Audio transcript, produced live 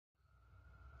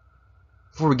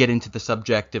Before we get into the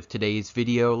subject of today's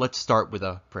video, let's start with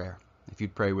a prayer. If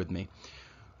you'd pray with me.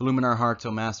 Illumine our hearts,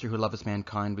 O Master, who lovest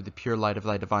mankind with the pure light of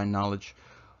thy divine knowledge.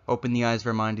 Open the eyes of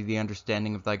our mind to the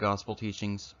understanding of thy gospel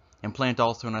teachings, and plant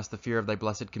also in us the fear of thy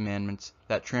blessed commandments,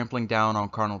 that trampling down all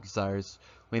carnal desires,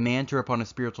 we may enter upon a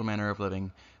spiritual manner of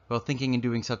living, while thinking and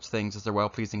doing such things as are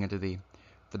well-pleasing unto thee.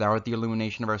 For thou art the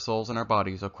illumination of our souls and our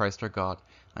bodies, O Christ our God.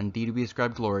 Unto thee do we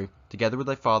ascribe glory, together with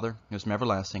thy Father, who is from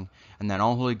everlasting, and that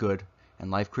all holy good and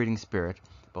life-creating Spirit,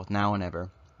 both now and ever,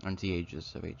 unto the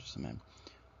ages of ages. Amen.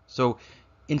 So,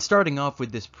 in starting off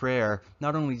with this prayer,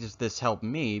 not only does this help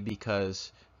me,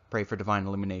 because pray for divine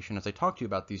illumination as I talk to you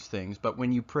about these things, but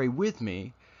when you pray with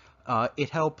me, it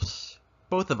helps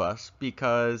both of us,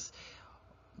 because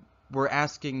we're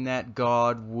asking that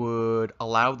God would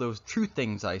allow those true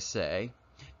things I say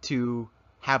to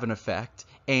have an effect,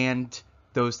 and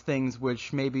those things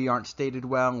which maybe aren't stated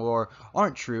well or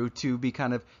aren't true to be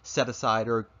kind of set aside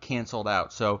or canceled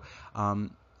out. So I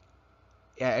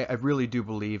really do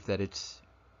believe that it's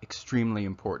extremely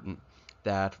important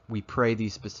that we pray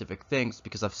these specific things,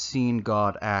 because I've seen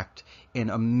God act in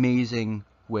amazing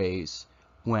ways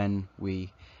when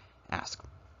we ask.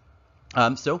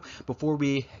 So before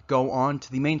we go on to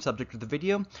the main subject of the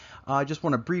video, I just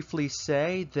want to briefly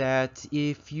say that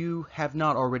if you have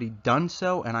not already done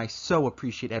so, and I so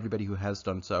appreciate everybody who has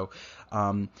done so,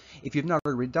 if you've not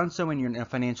already done so and you're in a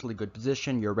financially good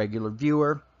position, you're a regular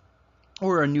viewer,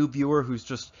 or a new viewer who's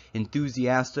just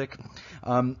enthusiastic,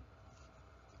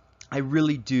 I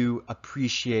really do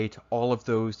appreciate all of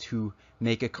those who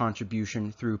make a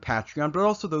contribution through Patreon, but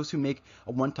also those who make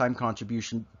a one-time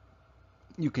contribution.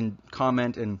 You can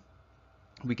comment and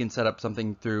we can set up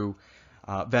something through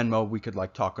Venmo. We could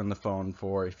like talk on the phone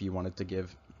for if you wanted to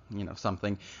give, you know,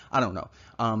 something. I don't know.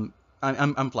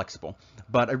 I'm flexible,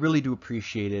 but I really do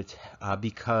appreciate it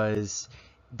because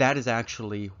that is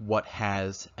actually what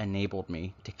has enabled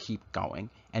me to keep going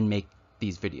and make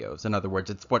these videos. In other words,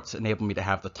 it's what's enabled me to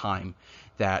have the time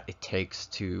that it takes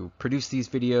to produce these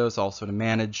videos, also to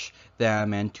manage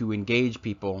them and to engage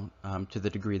people to the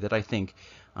degree that I think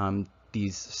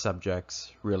these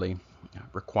subjects really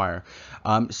require.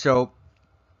 That's all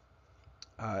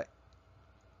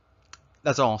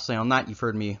I'll say on that. You've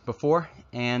heard me before,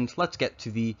 and let's get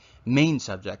to the main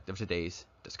subject of today's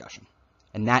discussion,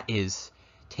 and that is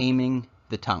taming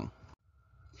the tongue.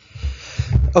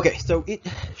 Okay, so it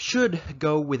should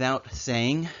go without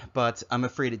saying, but I'm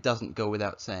afraid it doesn't go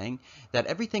without saying, that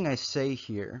everything I say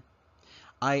here,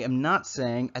 I am not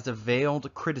saying as a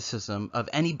veiled criticism of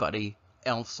anybody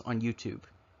else on YouTube.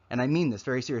 And I mean this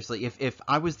very seriously. If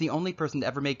I was the only person to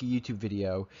ever make a YouTube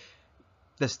video,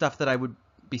 the stuff that I would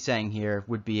be saying here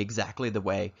would be exactly the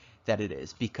way that it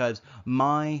is, because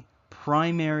my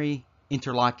primary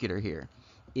interlocutor here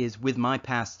is with my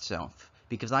past self,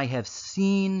 because I have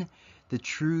seen the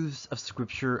truths of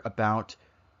Scripture about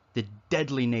the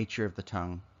deadly nature of the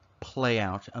tongue play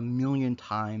out a million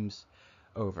times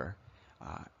over.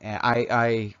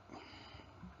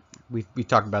 We've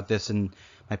talked about this in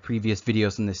my previous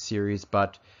videos in this series,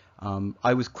 but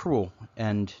I was cruel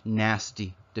and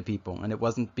nasty to people, and it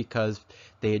wasn't because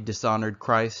they had dishonored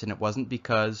Christ, and it wasn't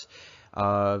because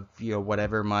of, you know,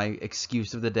 whatever my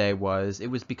excuse of the day was. It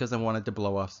was because I wanted to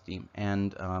blow off steam,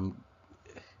 and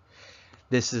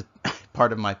this is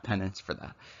part of my penance for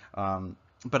that.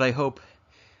 But I hope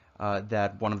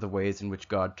that one of the ways in which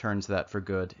God turns that for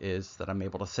good is that I'm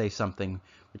able to say something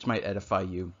which might edify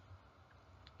you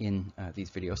in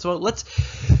these videos. So let's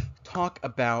talk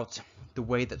about the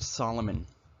way that Solomon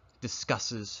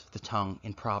discusses the tongue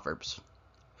in Proverbs.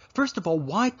 First of all,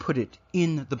 why put it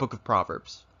in the book of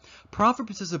Proverbs?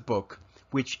 Proverbs is a book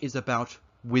which is about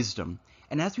wisdom,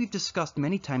 and as we've discussed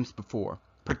many times before,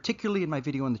 particularly in my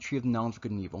video on the tree of the knowledge of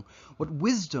good and evil, what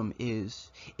wisdom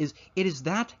is it is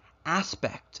that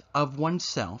aspect of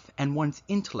oneself and one's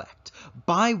intellect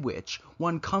by which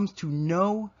one comes to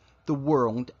know the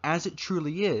world as it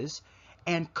truly is,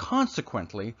 and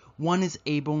consequently one is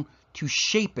able to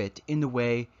shape it in the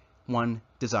way one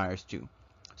desires to.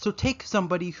 So take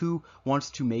somebody who wants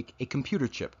to make a computer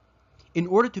chip. In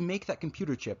order to make that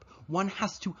computer chip, one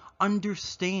has to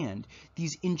understand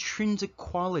these intrinsic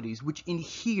qualities which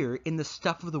inhere in the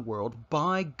stuff of the world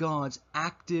by God's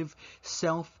active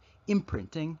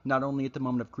self-imprinting, not only at the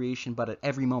moment of creation, but at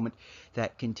every moment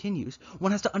that continues.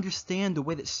 One has to understand the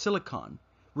way that silicon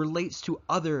relates to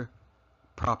other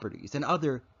properties and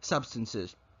other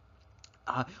substances.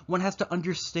 One has to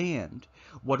understand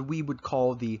what we would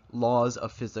call the laws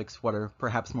of physics, what are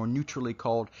perhaps more neutrally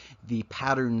called the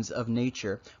patterns of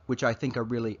nature, which I think are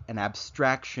really an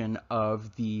abstraction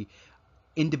of the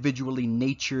individually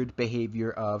natured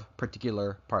behavior of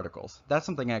particular particles. That's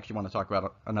something I actually want to talk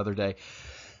about another day.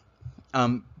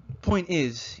 Point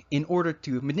is, in order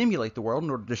to manipulate the world, in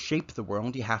order to shape the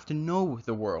world, you have to know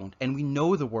the world, and we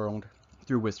know the world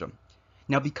through wisdom.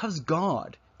 Now, because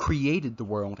God created the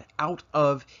world out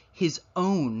of his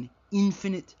own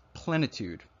infinite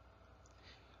plenitude,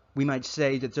 we might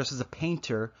say that just as a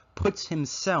painter puts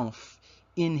himself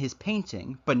in his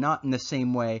painting, but not in the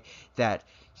same way that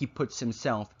he puts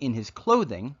himself in his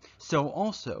clothing, so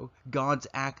also God's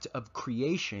act of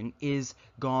creation is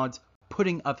God's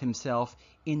putting of himself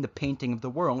in the painting of the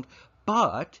world,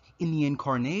 but in the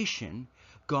incarnation,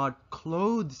 God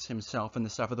clothes himself in the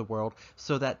stuff of the world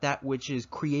so that that which is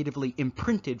creatively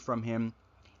imprinted from him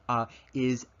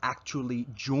is actually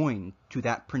joined to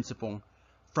that principle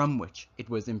from which it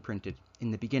was imprinted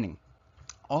in the beginning.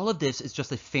 All of this is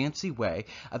just a fancy way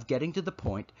of getting to the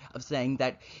point of saying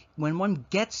that when one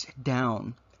gets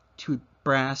down to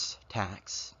brass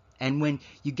tacks, and when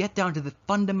you get down to the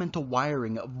fundamental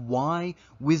wiring of why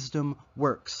wisdom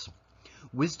works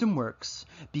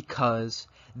because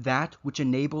that which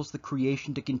enables the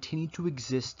creation to continue to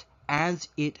exist as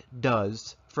it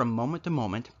does from moment to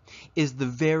moment is the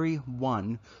very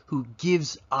one who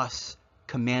gives us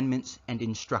commandments and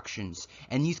instructions.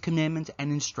 And these commandments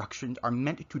and instructions are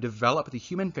meant to develop the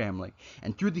human family,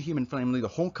 and through the human family, the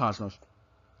whole cosmos,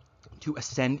 to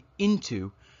ascend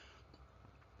into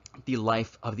the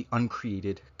life of the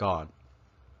uncreated God.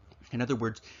 In other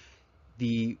words,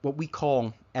 what we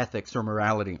call ethics or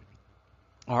morality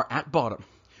are at bottom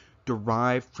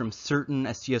derived from certain,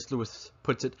 as C.S. Lewis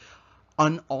puts it,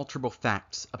 unalterable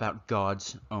facts about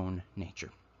God's own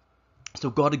nature. So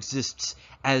God exists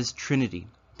as Trinity.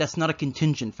 That's not a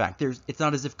contingent fact. It's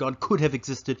not as if God could have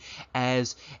existed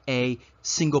as a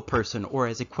single person or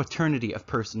as a quaternity of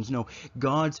persons. No,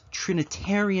 God's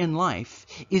Trinitarian life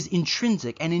is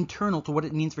intrinsic and internal to what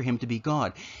it means for him to be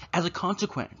God. As a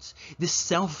consequence, this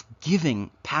self-giving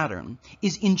pattern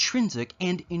is intrinsic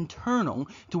and internal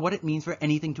to what it means for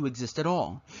anything to exist at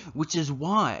all, which is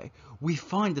why we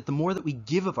find that the more that we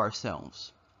give of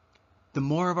ourselves, the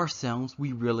more of ourselves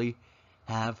we really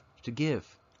have to give.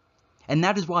 And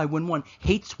that is why when one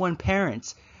hates one's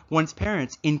parents,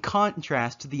 in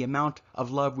contrast to the amount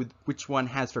of love with which one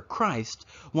has for Christ,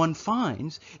 one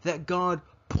finds that God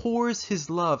pours his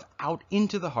love out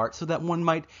into the heart so that one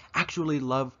might actually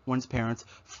love one's parents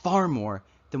far more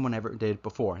than one ever did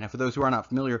before. Now, for those who are not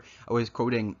familiar, I was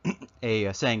quoting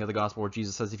a saying of the gospel where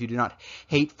Jesus says, if you do not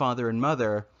hate father and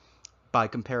mother by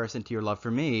comparison to your love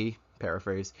for me,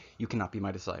 paraphrase, you cannot be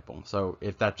my disciple. So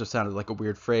if that just sounded like a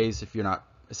weird phrase, if you're not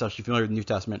especially familiar with the New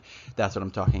Testament, that's what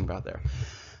I'm talking about there.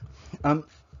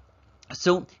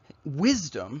 So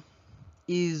wisdom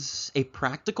is a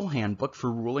practical handbook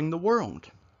for ruling the world.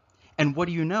 And what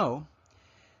do you know?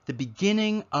 The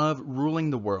beginning of ruling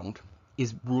the world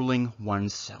is ruling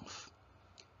oneself.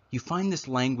 You find this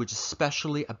language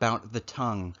especially about the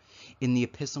tongue in the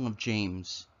Epistle of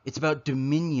James. It's about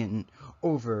dominion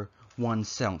over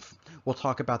oneself. We'll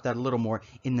talk about that a little more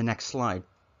in the next slide.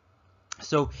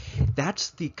 So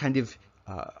that's the kind of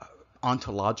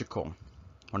ontological,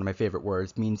 one of my favorite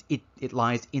words, means it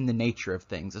lies in the nature of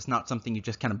things. It's not something you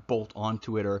just kind of bolt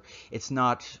onto it, or it's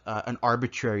not an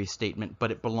arbitrary statement, but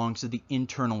it belongs to the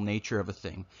internal nature of a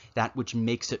thing, that which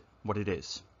makes it what it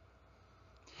is.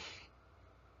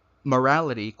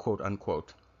 Morality, quote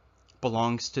unquote,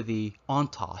 belongs to the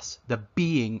ontos, the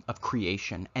being of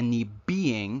creation, and the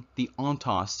being, the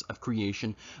ontos of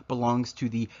creation, belongs to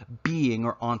the being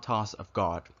or ontos of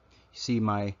God. You see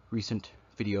my recent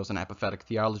videos on apophatic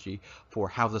theology for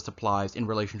how this applies in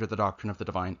relation to the doctrine of the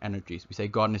divine energies. We say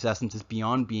God in his essence is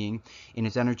beyond being. In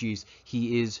his energies,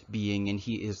 he is being, and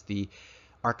he is the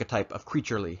archetype of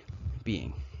creaturely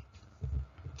being.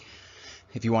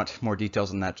 If you want more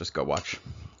details on that, just go watch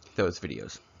those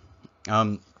videos.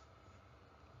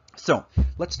 So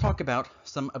let's talk about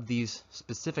some of these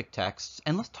specific texts,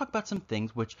 and let's talk about some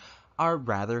things which are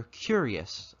rather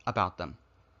curious about them.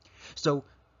 So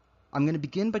I'm going to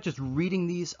begin by just reading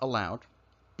these aloud,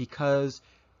 because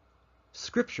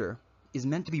Scripture is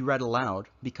meant to be read aloud,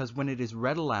 because when it is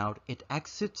read aloud, it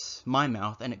exits my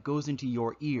mouth and it goes into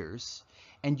your ears,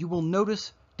 and you will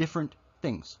notice different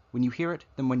things when you hear it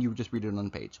than when you just read it on the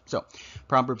page. So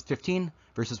Proverbs 15,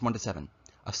 verses 1 to 7.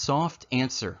 A soft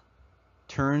answer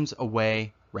turns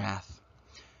away wrath,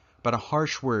 but a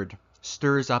harsh word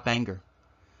stirs up anger.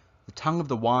 The tongue of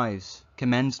the wise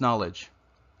commends knowledge,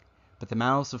 but the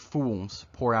mouths of fools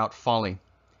pour out folly.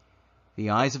 The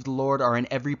eyes of the Lord are in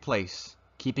every place,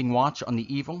 keeping watch on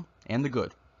the evil and the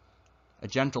good. A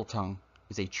gentle tongue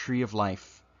is a tree of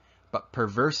life, but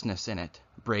perverseness in it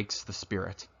breaks the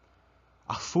spirit.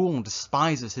 A fool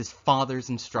despises his father's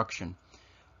instruction,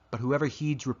 but whoever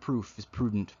heeds reproof is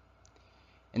prudent.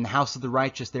 In the house of the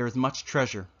righteous there is much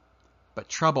treasure, but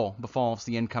trouble befalls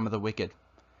the income of the wicked.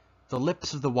 The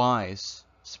lips of the wise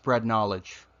spread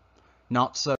knowledge,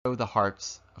 not so the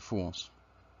hearts of fools.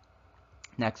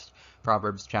 Next,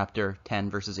 Proverbs chapter 10,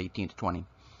 verses 18 to 20.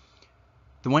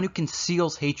 The one who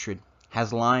conceals hatred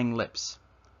has lying lips.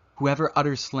 Whoever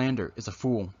utters slander is a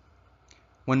fool.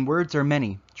 When words are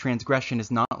many, transgression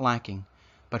is not lacking,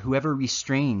 but whoever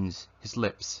restrains his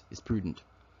lips is prudent.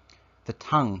 The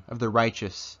tongue of the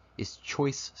righteous is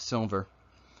choice silver,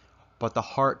 but the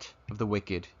heart of the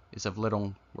wicked is of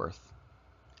little worth.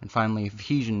 And finally,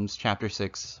 Ephesians chapter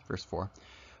 6, verse 4.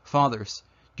 Fathers,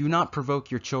 do not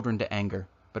provoke your children to anger,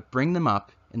 but bring them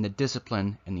up in the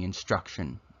discipline and the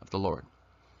instruction of the Lord.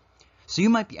 So you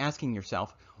might be asking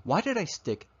yourself, why did I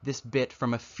stick this bit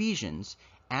from Ephesians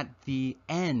at the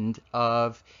end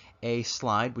of a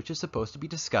slide which is supposed to be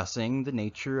discussing the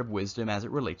nature of wisdom as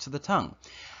it relates to the tongue?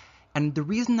 And the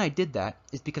reason I did that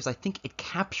is because I think it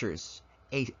captures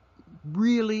a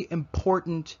really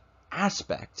important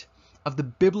aspect of the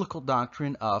biblical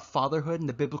doctrine of fatherhood and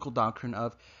the biblical doctrine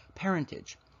of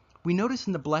parentage. We notice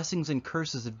in the blessings and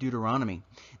curses of Deuteronomy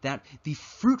that the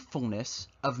fruitfulness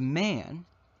of man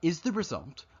is the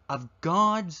result of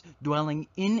God's dwelling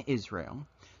in Israel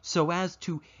so as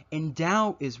to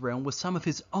endow Israel with some of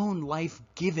his own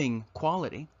life-giving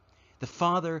quality. The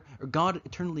Father, or God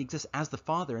eternally exists as the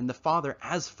Father, and the Father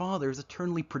as Father is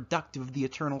eternally productive of the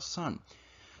eternal Son.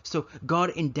 So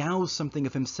God endows something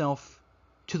of himself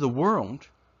to the world,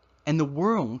 and the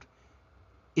world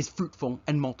is fruitful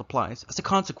and multiplies as a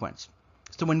consequence.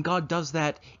 So when God does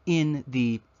that in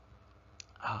the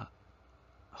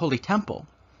Holy Temple,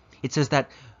 it says that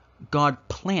God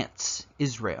plants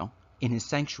Israel in his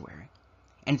sanctuary.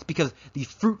 And it's because the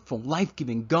fruitful,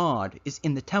 life-giving God is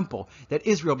in the temple that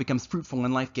Israel becomes fruitful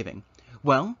and life-giving.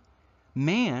 Well,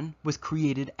 man was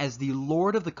created as the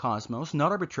Lord of the cosmos,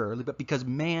 not arbitrarily, but because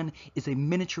man is a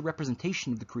miniature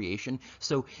representation of the creation.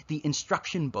 So the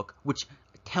instruction book, which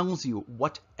tells you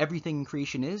what everything in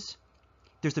creation is,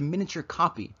 there's a miniature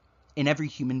copy in every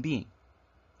human being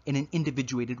in an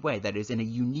individuated way, that is, in a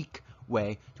unique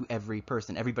way to every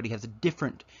person. Everybody has a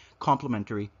different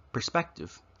complementary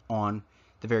perspective on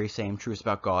the very same truths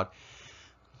about God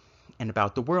and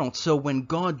about the world. So when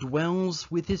God dwells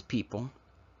with his people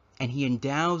and he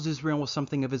endows Israel with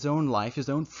something of his own life, his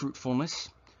own fruitfulness,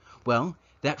 well,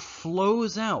 that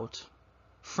flows out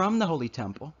from the Holy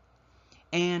Temple,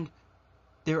 and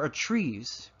there are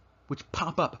trees which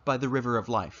pop up by the river of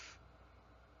life.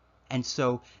 And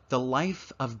so the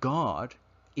life of God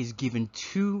is given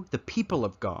to the people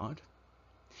of God,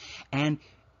 and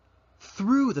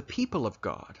through the people of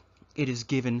God, it is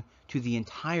given to the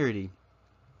entirety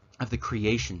of the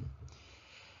creation.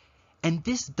 And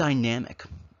this dynamic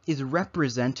is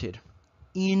represented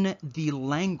in the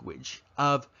language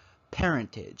of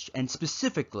parentage, and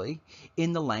specifically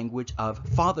in the language of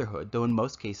fatherhood, though in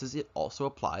most cases it also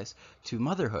applies to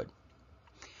motherhood.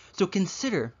 So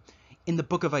consider in the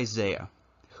book of Isaiah,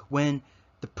 when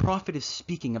the prophet is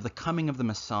speaking of the coming of the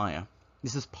Messiah.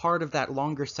 This is part of that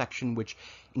longer section which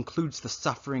includes the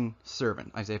suffering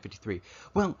servant, Isaiah 53.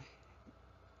 Well,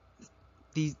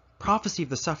 the prophecy of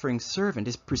the suffering servant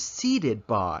is preceded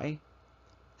by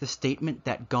the statement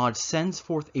that God sends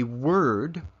forth a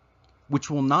word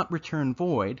which will not return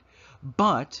void,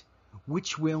 but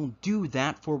which will do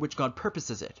that for which God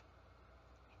purposes it.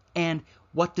 And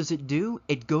what does it do?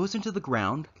 It goes into the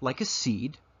ground like a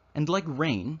seed and like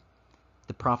rain.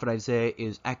 The prophet Isaiah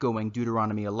is echoing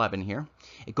Deuteronomy 11 here.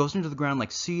 It goes into the ground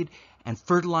like seed, and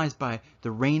fertilized by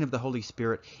the rain of the Holy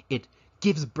Spirit, it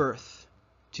gives birth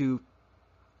to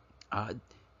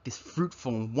this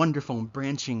fruitful, wonderful,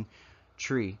 branching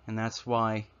tree. And that's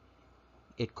why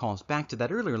it calls back to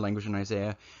that earlier language in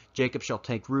Isaiah. Jacob shall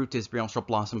take root, Israel shall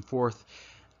blossom forth,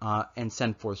 and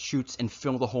send forth shoots, and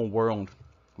fill the whole world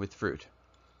with fruit.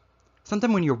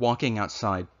 Sometime when you're walking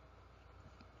outside,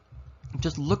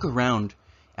 just look around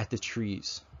at the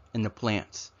trees and the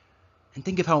plants and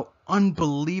think of how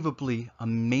unbelievably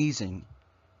amazing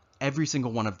every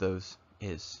single one of those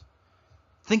is.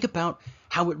 Think about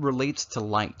how it relates to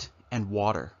light and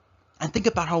water, and think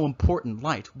about how important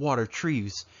light, water,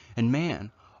 trees, and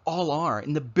man all are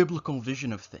in the biblical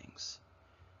vision of things.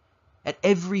 At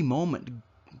every moment,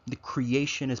 the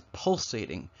creation is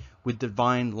pulsating with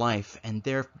divine life, and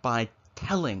thereby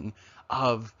telling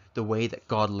of the way that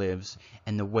God lives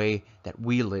and the way that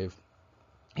we live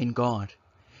in God.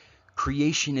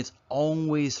 Creation is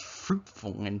always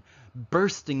fruitful and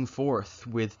bursting forth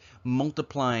with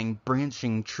multiplying,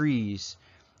 branching trees,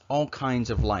 all kinds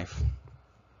of life.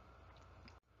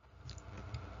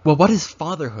 Well, what is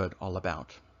fatherhood all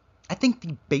about? I think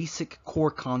the basic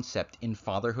core concept in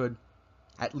fatherhood,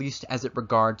 at least as it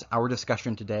regards our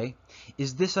discussion today,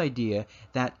 is this idea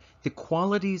that the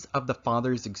qualities of the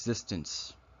father's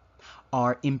existence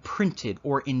are imprinted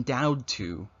or endowed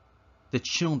to the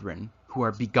children who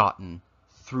are begotten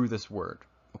through this word.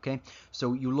 Okay?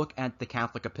 So you look at the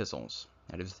Catholic epistles,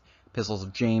 that is, epistles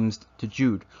of James to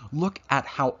Jude. Look at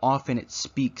how often it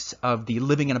speaks of the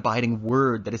living and abiding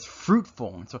word that is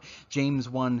fruitful. And so James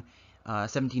 1,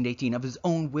 17 to 18, of his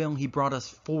own will he brought us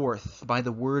forth by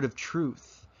the word of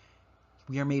truth.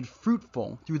 We are made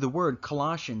fruitful through the word.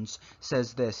 Colossians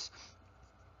says this,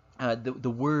 the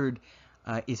word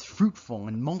is fruitful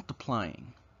and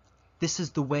multiplying. This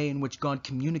is the way in which God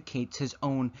communicates his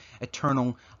own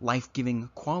eternal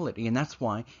life-giving quality. And that's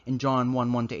why in John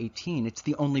 1, 1 to 18, it's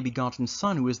the only begotten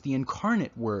Son who is the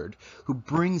incarnate Word, who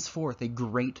brings forth a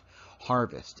great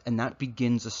harvest. And that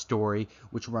begins a story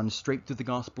which runs straight through the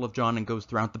Gospel of John and goes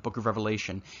throughout the book of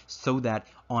Revelation, so that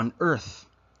on earth,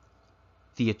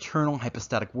 the eternal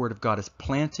hypostatic Word of God is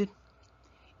planted,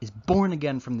 is born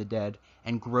again from the dead,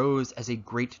 and grows as a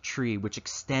great tree which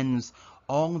extends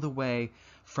all the way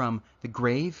from the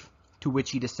grave to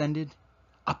which he descended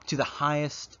up to the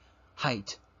highest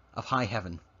height of high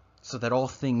heaven, so that all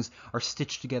things are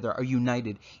stitched together, are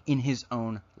united in his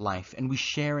own life. And we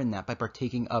share in that by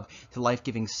partaking of the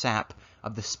life-giving sap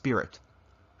of the Spirit,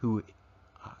 who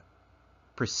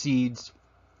proceeds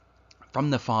from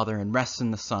the Father and rests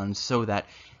in the Son, so that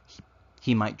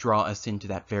he might draw us into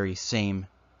that very same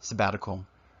sabbatical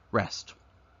rest.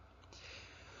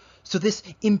 So this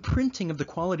imprinting of the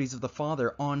qualities of the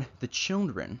Father on the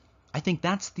children, I think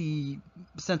that's the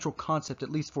central concept,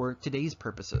 at least for today's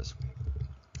purposes.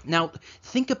 Now,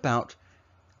 think about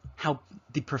how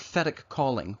the prophetic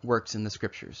calling works in the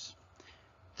Scriptures.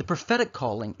 The prophetic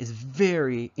calling is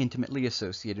very intimately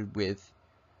associated with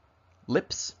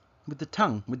lips, with the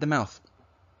tongue, with the mouth.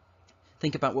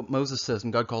 Think about what Moses says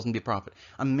when God calls him to be a prophet.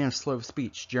 I'm a man slow of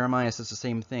speech. Jeremiah says the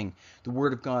same thing. The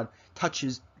word of God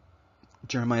touches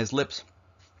Jeremiah's lips.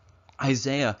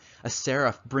 Isaiah, a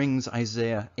seraph, brings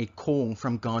Isaiah a coal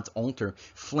from God's altar,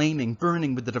 flaming,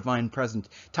 burning with the divine presence,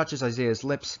 touches Isaiah's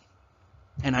lips.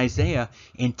 And Isaiah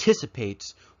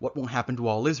anticipates what will happen to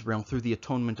all Israel through the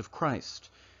atonement of Christ.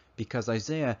 Because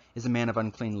Isaiah is a man of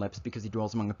unclean lips, because he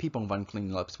dwells among a people of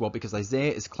unclean lips. Well, because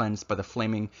Isaiah is cleansed by the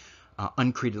flaming,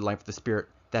 uncreated life of the Spirit,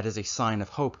 that is a sign of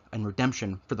hope and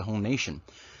redemption for the whole nation.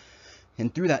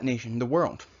 And through that nation, the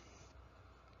world.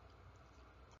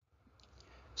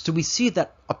 So we see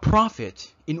that a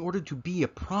prophet, in order to be a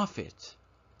prophet,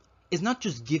 is not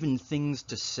just given things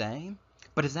to say,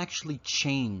 but is actually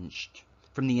changed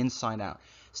from the inside out.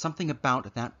 Something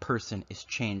about that person is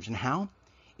changed. And how?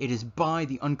 It is by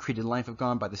the uncreated life of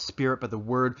God, by the Spirit, by the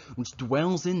Word, which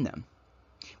dwells in them.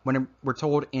 When we're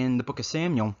told in the book of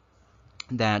Samuel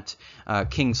that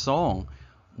King Saul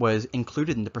was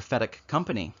included in the prophetic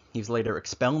company, he was later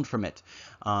expelled from it.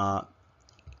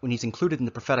 When he's included in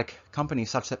the prophetic company,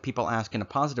 such that people ask in a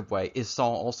positive way, is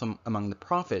Saul also among the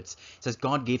prophets? It says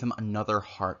God gave him another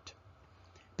heart,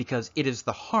 because it is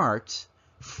the heart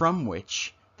from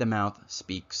which the mouth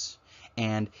speaks,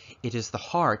 and it is the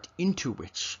heart into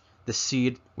which the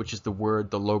seed, which is the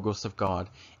word, the logos of God,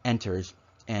 enters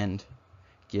and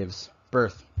gives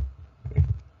birth.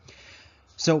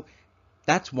 So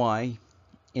that's why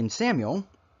in Samuel,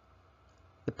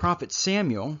 the prophet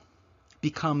Samuel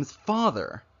becomes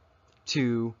father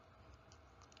to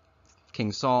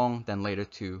King Saul, then later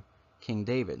to King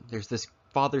David. There's this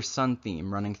father-son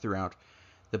theme running throughout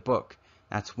the book.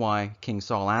 That's why King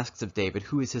Saul asks of David,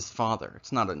 who is his father?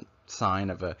 It's not a sign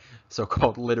of a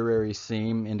so-called literary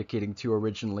seam indicating two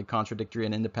originally contradictory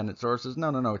and independent sources. No.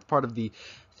 It's part of the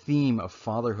theme of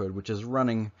fatherhood, which is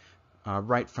running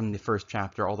right from the first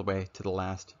chapter all the way to the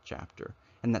last chapter.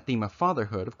 And that theme of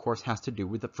fatherhood, of course, has to do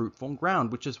with the fruitful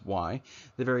ground, which is why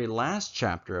the very last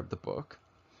chapter of the book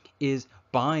is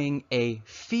buying a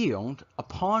field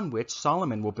upon which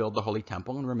Solomon will build the Holy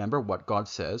Temple. And remember what God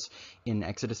says in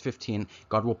Exodus 15,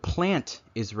 God will plant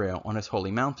Israel on his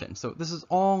holy mountain. So this is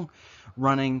all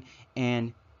running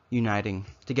and uniting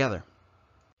together.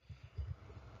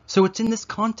 So it's in this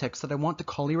context that I want to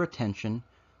call your attention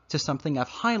to something I've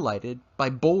highlighted by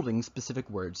bolding specific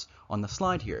words on the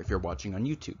slide here if you're watching on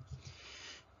YouTube.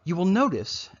 You will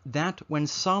notice that when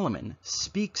Solomon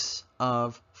speaks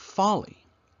of folly,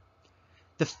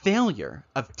 the failure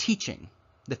of teaching,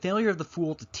 the failure of the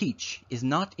fool to teach is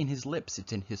not in his lips,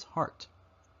 it's in his heart.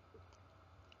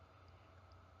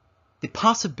 the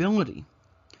possibility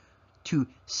to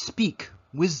speak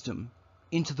wisdom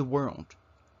into the world,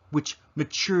 which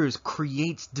matures,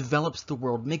 creates, develops the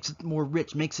world, makes it more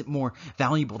rich, makes it more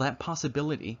valuable, that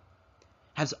possibility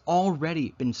has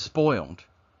already been spoiled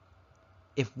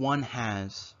if one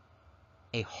has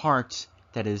a heart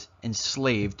that is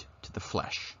enslaved to the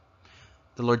flesh.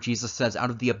 The Lord Jesus says, out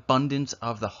of the abundance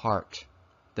of the heart,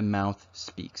 the mouth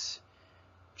speaks.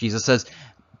 Jesus says,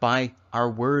 by our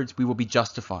words we will be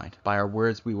justified. By our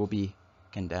words we will be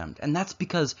condemned. And that's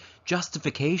because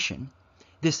justification,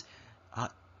 this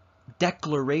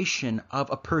declaration of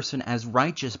a person as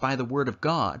righteous by the word of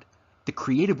God, the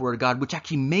creative word of God, which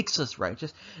actually makes us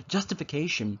righteous,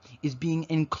 justification is being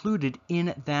included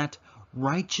in that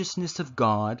righteousness of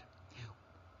God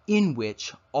in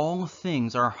which all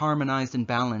things are harmonized and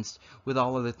balanced with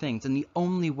all other things. And the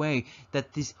only way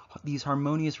that these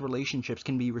harmonious relationships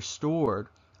can be restored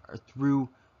are through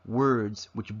words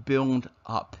which build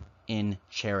up in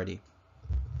charity.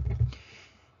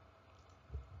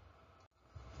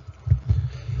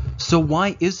 So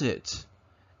why is it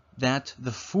that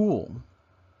the fool,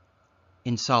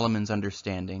 in Solomon's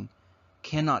understanding,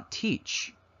 cannot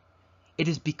teach? It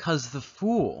is because the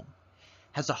fool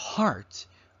has a heart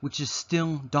which is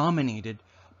still dominated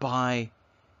by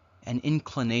an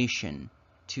inclination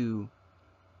to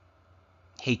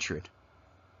hatred,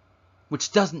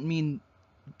 which doesn't mean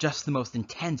just the most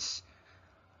intense,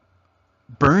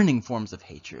 burning forms of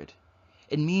hatred.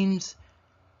 It means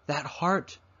that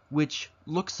heart which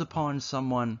looks upon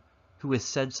someone who has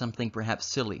said something perhaps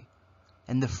silly,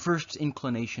 and the first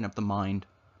inclination of the mind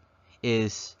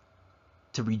is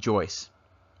to rejoice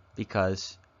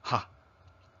because,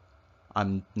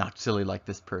 I'm not silly like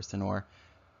this person, or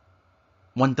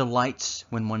one delights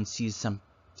when one sees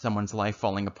someone's life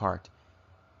falling apart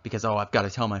because, I've got to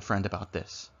tell my friend about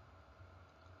this.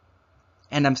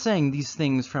 And I'm saying these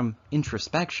things from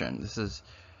introspection.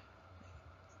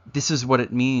 This is what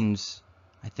it means,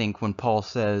 I think, when Paul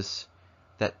says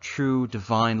that true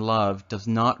divine love does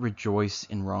not rejoice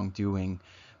in wrongdoing,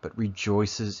 but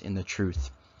rejoices in the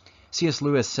truth. C.S.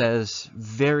 Lewis says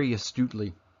very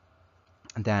astutely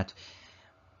that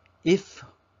if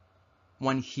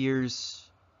one hears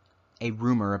a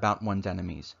rumor about one's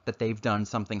enemies, that they've done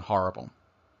something horrible,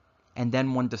 and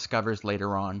then one discovers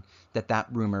later on that that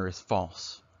rumor is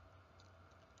false,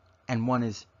 and one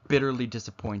is bitterly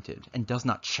disappointed and does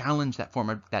not challenge that form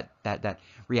of that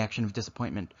reaction of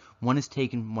disappointment, one has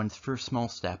taken one's first small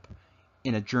step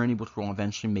in a journey which will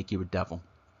eventually make you a devil,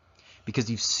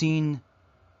 because you've seen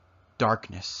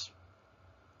darkness,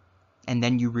 and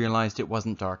then you realized it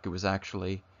wasn't dark, it was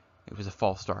a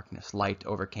false darkness. Light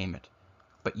overcame it.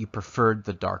 But you preferred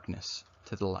the darkness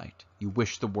to the light. You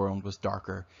wish the world was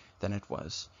darker than it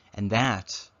was. And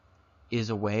that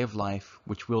is a way of life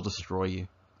which will destroy you.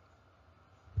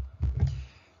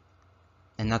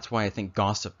 And that's why I think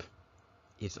gossip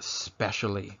is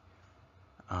especially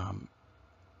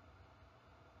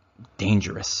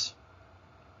dangerous.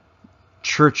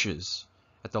 Churches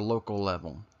at the local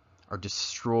level are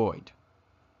destroyed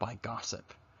by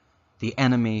gossip. The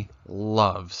enemy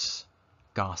loves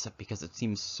gossip because it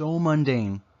seems so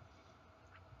mundane.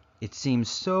 It seems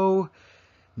so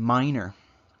minor.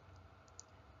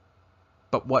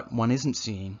 But what one isn't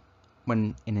seeing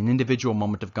when in an individual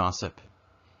moment of gossip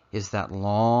is that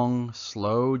long,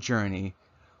 slow journey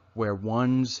where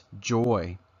one's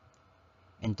joy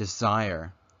and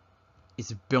desire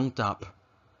is built up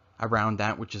around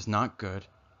that which is not good,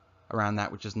 around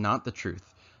that which is not the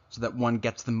truth, so that one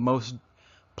gets the most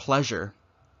pleasure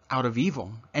out of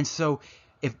evil. And so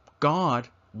if God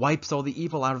wipes all the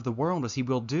evil out of the world, as he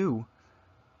will do,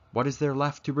 what is there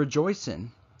left to rejoice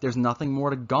in? There's nothing more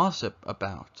to gossip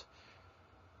about.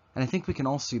 And I think we can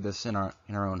all see this in our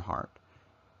own heart.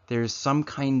 There's some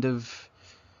kind of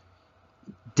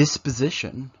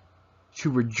disposition to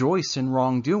rejoice in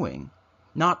wrongdoing,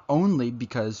 not only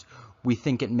because we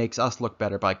think it makes us look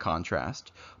better by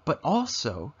contrast, but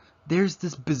also there's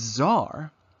this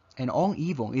bizarre, and all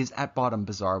evil is at bottom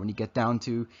bizarre when you get down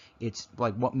to it's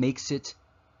like what makes it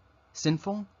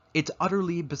sinful. It's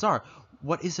utterly bizarre.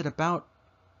 What is it about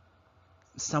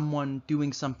someone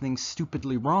doing something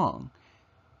stupidly wrong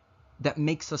that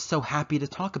makes us so happy to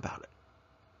talk about it?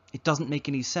 It doesn't make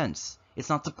any sense. It's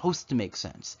not supposed to make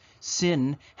sense.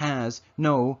 Sin has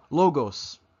no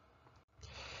logos.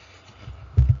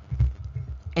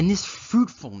 And this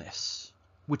fruitfulness,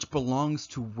 which belongs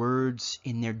to words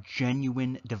in their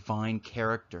genuine divine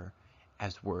character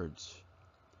as words,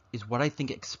 is what I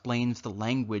think explains the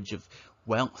language of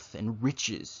wealth and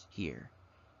riches here.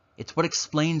 It's what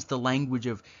explains the language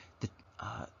of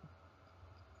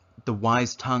the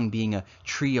wise tongue being a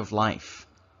tree of life.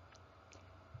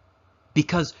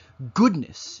 Because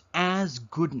goodness, as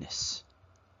goodness,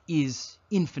 is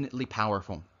infinitely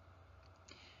powerful.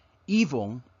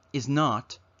 Evil is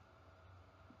not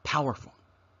powerful.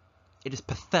 It is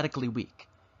pathetically weak.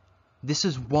 This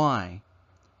is why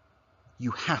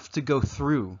you have to go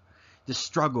through the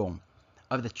struggle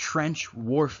of the trench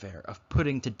warfare of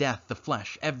putting to death the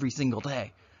flesh every single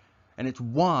day. And it's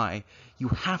why you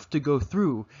have to go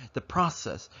through the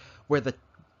process where the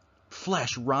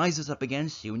flesh rises up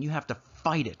against you and you have to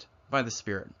fight it by the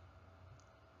Spirit.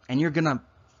 And you're gonna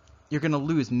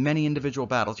lose many individual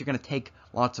battles. You're gonna take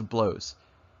lots of blows.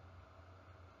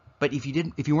 But if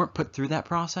you weren't put through that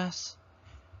process,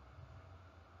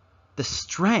 the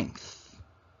strength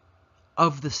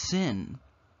of the sin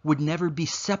would never be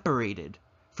separated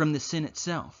from the sin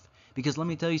itself. Because let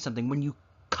me tell you something, when you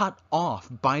cut off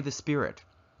by the Spirit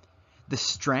the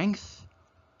strength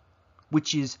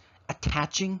which is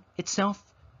attaching itself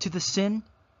to the sin,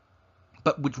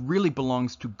 but which really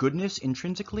belongs to goodness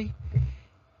intrinsically,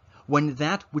 when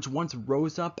that which once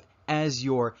rose up as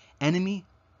your enemy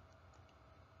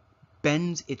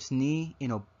bends its knee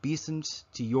in obeisance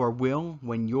to your will,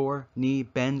 when your knee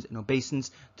bends in obeisance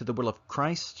to the will of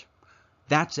Christ,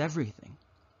 that's everything.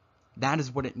 That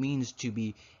is what it means to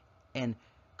be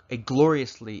a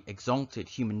gloriously exalted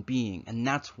human being. And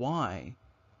that's why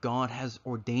God has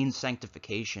ordained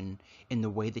sanctification in the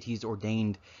way that He's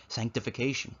ordained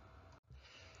sanctification.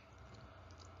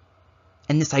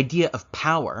 And this idea of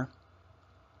power,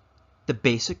 the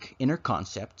basic inner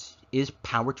concept is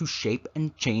power to shape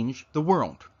and change the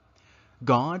world.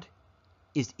 God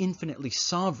is infinitely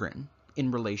sovereign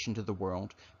in relation to the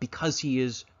world because He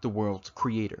is the world's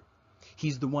creator.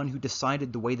 He's the one who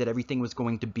decided the way that everything was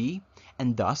going to be,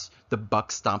 and thus the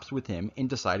buck stops with Him in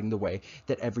deciding the way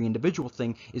that every individual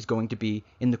thing is going to be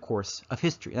in the course of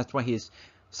history. That's why His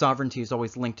sovereignty is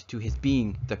always linked to His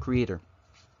being the creator.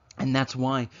 And that's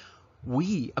why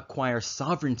we acquire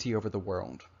sovereignty over the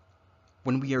world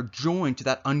when we are joined to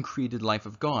that uncreated life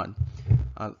of God.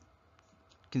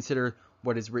 Consider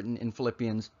what is written in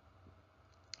Philippians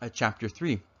chapter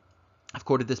 3. I've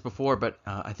quoted this before, but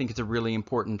I think it's a really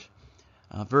important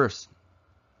verse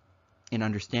in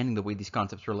understanding the way these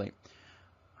concepts relate.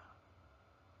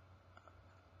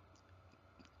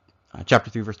 Chapter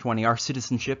 3, verse 20, our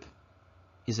citizenship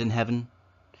is in heaven,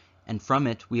 and from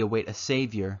it we await a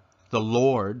Savior, the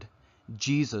Lord,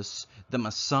 Jesus, the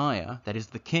Messiah, that is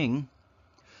the King,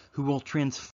 who will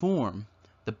transform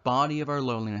the body of our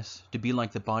lowliness to be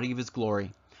like the body of His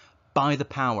glory by the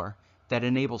power that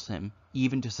enables Him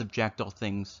even to subject all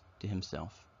things to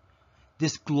Himself.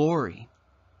 This glory,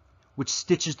 which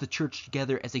stitches the church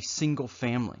together as a single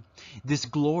family, this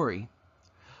glory,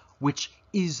 which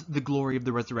is the glory of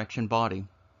the resurrection body,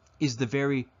 is the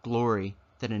very glory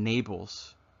that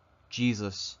enables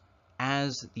Jesus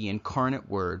as the incarnate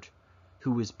Word,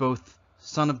 who is both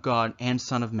Son of God and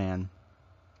Son of Man.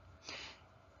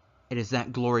 It is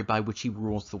that glory by which He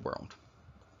rules the world.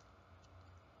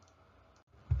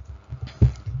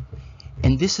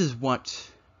 And this is what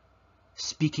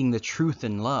speaking the truth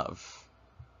in love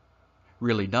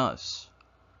really does.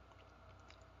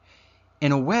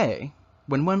 In a way,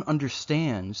 when one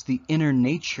understands the inner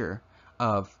nature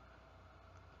of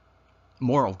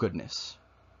moral goodness,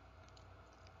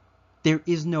 there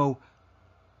is no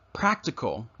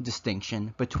practical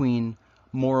distinction between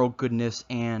moral goodness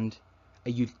and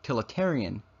a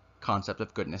utilitarian concept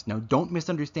of goodness. Now, don't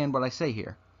misunderstand what I say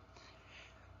here.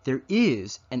 There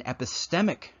is an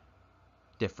epistemic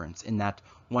difference in that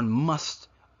one must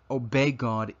obey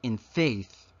God in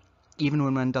faith, even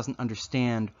when one doesn't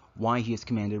understand why He has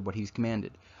commanded what He's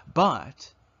commanded.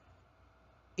 But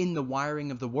in the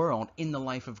wiring of the world, in the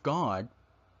life of God,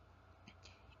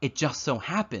 it just so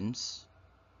happens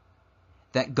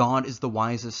that God is the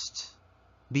wisest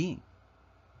being,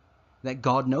 that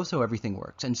God knows how everything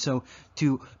works. And so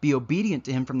to be obedient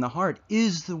to Him from the heart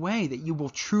is the way that you will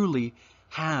truly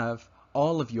have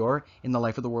all of your, in the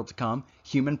life of the world to come,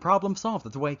 human problem solved.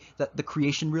 That's the way that the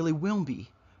creation really will be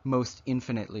most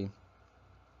infinitely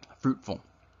fruitful.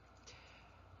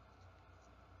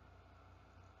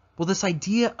 Well, this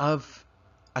idea of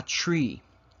a tree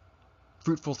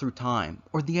fruitful through time,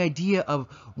 or the idea of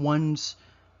one's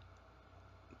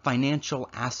financial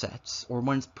assets or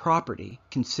one's property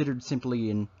considered simply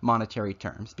in monetary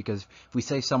terms, because if we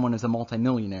say someone is a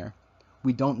multimillionaire,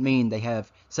 we don't mean they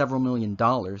have several $million,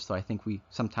 so I think we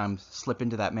sometimes slip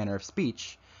into that manner of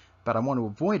speech, but I want to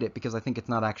avoid it because I think it's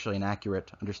not actually an accurate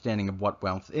understanding of what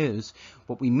wealth is.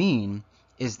 What we mean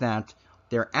is that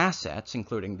their assets,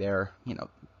 including their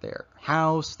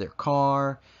house, their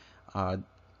car,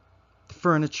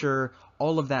 furniture,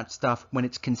 all of that stuff, when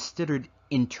it's considered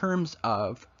in terms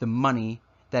of the money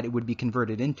that it would be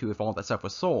converted into if all that stuff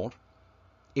was sold,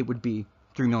 it would be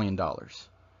 $3 million.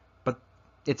 But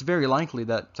it's very likely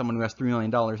that someone who has $3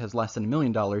 million has less than $1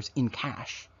 million in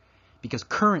cash, because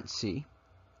currency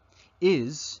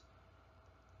is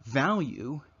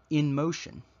value in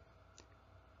motion.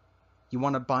 You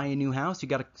want to buy a new house, you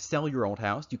got to sell your old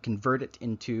house, you convert it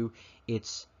into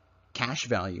its cash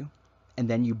value, and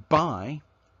then you buy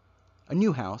a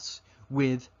new house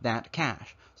with that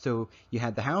cash. So you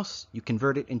had the house, you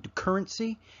convert it into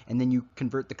currency, and then you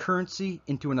convert the currency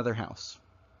into another house.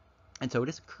 And so it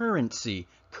is currency,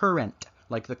 current,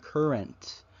 like the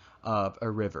current of a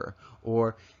river.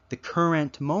 Or the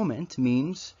current moment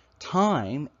means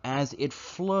time as it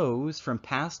flows from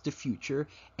past to future,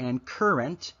 and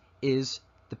current is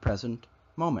the present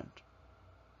moment.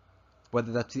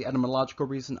 Whether that's the etymological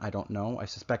reason, I don't know. I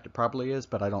suspect it probably is,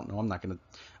 but I don't know. I'm not going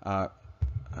to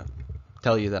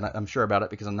tell you that I'm sure about it,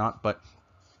 because I'm not. But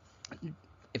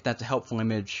if that's a helpful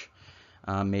image,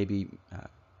 maybe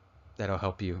that'll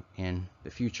help you in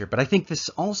the future. But I think this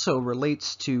also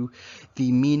relates to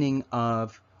the meaning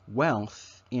of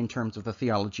wealth in terms of the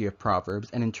theology of Proverbs,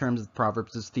 and in terms of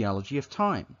Proverbs' theology of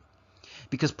time.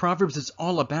 Because Proverbs is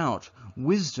all about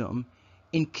wisdom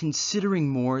in considering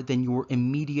more than your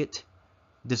immediate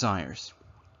desires.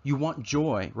 You want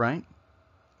joy, right?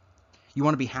 You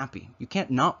want to be happy. You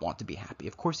can't not want to be happy.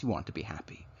 Of course you want to be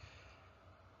happy.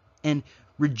 And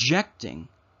rejecting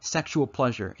sexual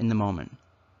pleasure in the moment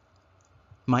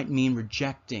might mean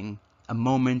rejecting a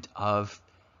moment of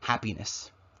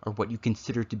happiness, or what you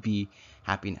consider to be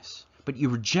happiness. But you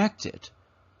reject it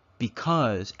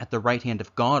because at the right hand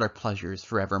of God are pleasures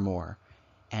forevermore.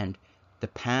 And the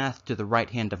path to the right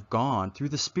hand of God through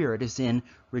the Spirit is in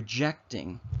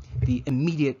rejecting the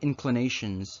immediate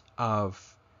inclinations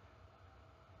of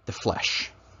the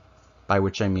flesh, by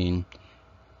which I mean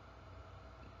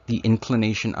the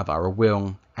inclination of our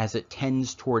will as it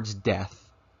tends towards death,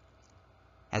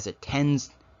 as it tends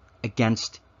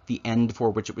against the end for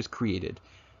which it was created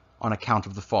on account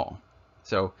of the fall.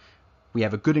 So we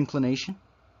have a good inclination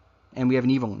and we have an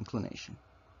evil inclination.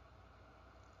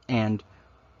 And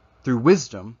through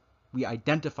wisdom, we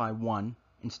identify one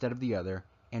instead of the other,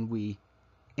 and we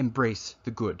embrace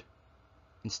the good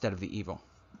instead of the evil.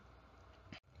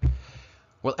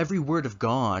 Well, every word of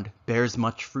God bears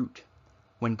much fruit.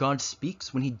 When God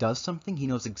speaks, when he does something, he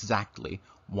knows exactly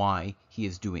why he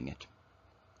is doing it.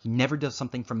 He never does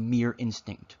something from mere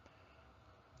instinct.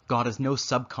 God has no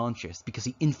subconscious, because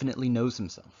he infinitely knows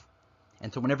himself.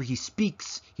 And so whenever he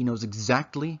speaks, he knows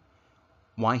exactly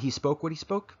why he spoke what he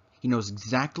spoke. He knows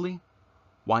exactly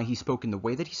why he spoke in the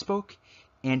way that he spoke.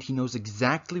 And he knows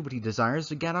exactly what he desires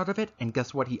to get out of it. And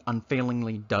guess what? He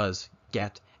unfailingly does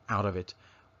get out of it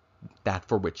that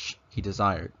for which he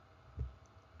desired.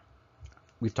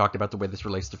 We've talked about the way this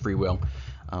relates to free will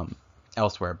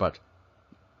elsewhere, but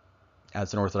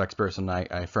as an Orthodox person, I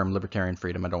affirm libertarian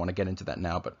freedom. I don't want to get into that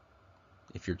now, but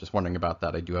if you're just wondering about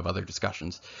that, I do have other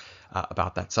discussions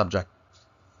about that subject.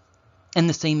 And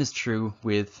the same is true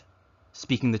with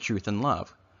speaking the truth in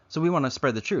love. So we want to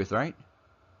spread the truth, right?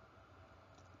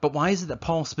 But why is it that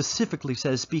Paul specifically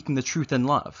says speaking the truth in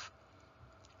love?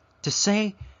 To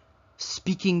say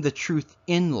speaking the truth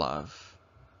in love,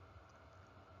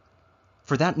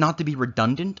 for that not to be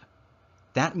redundant,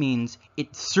 that means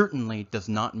it certainly does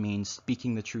not mean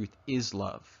speaking the truth is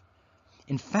love.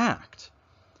 In fact,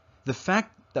 the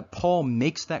fact that Paul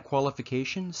makes that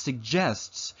qualification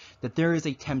suggests that there is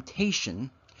a temptation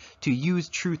to use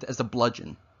truth as a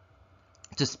bludgeon,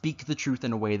 to speak the truth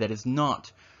in a way that is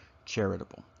not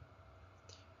charitable.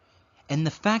 And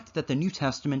the fact that the New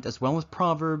Testament, as well as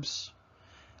Proverbs,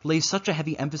 lays such a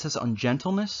heavy emphasis on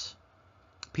gentleness.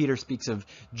 Peter speaks of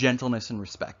gentleness and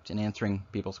respect in answering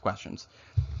people's questions,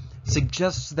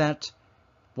 suggests that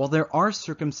while there are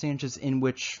circumstances in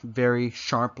which very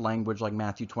sharp language like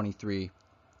Matthew 23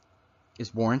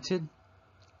 is warranted,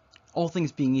 all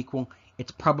things being equal,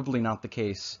 it's probably not the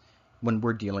case when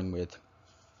we're dealing with,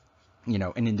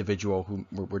 an individual who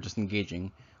we're just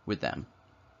engaging with them.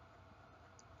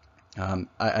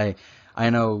 I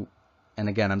know, and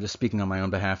again, I'm just speaking on my own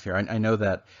behalf here. I know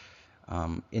that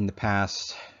in the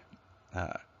past,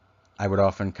 I would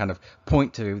often kind of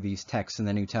point to these texts in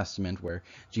the New Testament where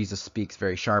Jesus speaks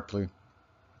very sharply.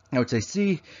 I would say,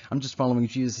 see, I'm just following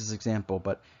Jesus' example,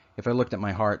 but if I looked at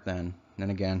my heart then,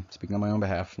 and again, speaking on my own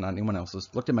behalf, not anyone else's,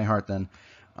 looked at my heart then,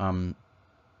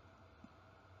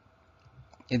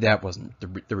 that wasn't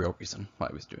the real reason why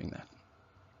I was doing that.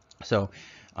 So,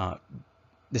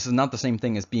 This is not the same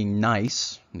thing as being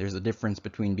nice. There's a difference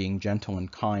between being gentle and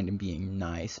kind and being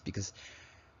nice, because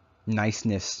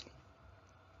niceness,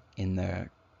 in the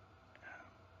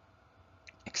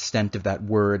extent of that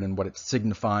word and what it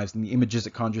signifies and the images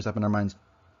it conjures up in our minds,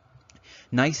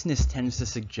 niceness tends to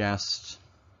suggest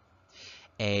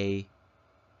a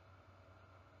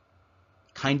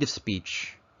kind of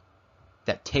speech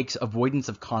that takes avoidance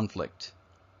of conflict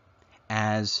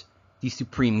as the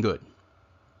supreme good.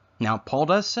 Now, Paul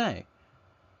does say,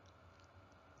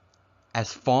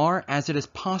 as far as it is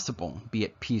possible, be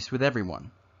at peace with everyone.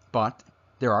 But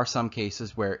there are some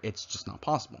cases where it's just not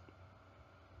possible.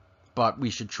 But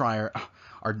we should try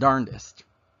our darndest,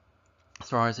 as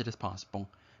far as it is possible,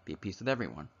 be at peace with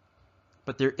everyone.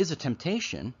 But there is a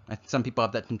temptation, some people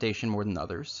have that temptation more than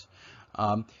others,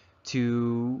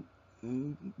 to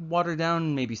water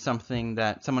down maybe something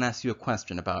that someone asks you a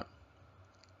question about,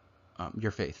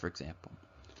 your faith, for example.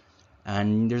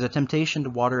 And there's a temptation to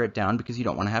water it down because you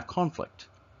don't want to have conflict.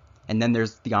 And then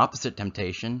there's the opposite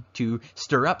temptation to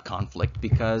stir up conflict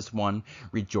because one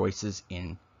rejoices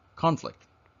in conflict.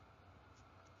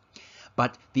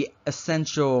 But the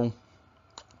essential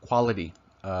quality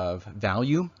of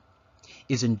value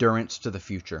is endurance to the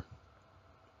future.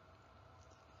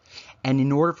 And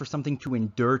in order for something to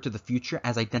endure to the future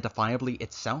as identifiably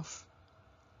itself,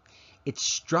 its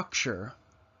structure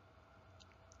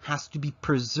has to be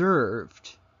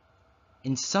preserved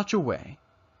in such a way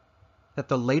that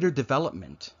the later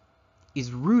development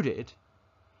is rooted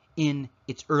in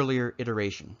its earlier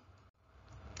iteration.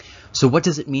 So what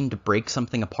does it mean to break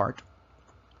something apart?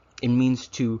 It means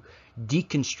to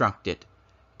deconstruct it,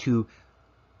 to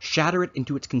shatter it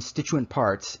into its constituent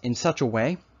parts in such a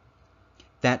way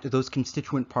that those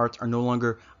constituent parts are no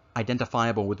longer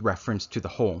identifiable with reference to the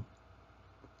whole.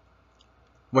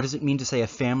 What does it mean to say a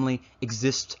family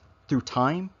exists through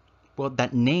time? Well,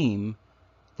 that name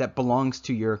that belongs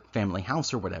to your family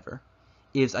house or whatever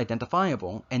is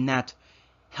identifiable, and that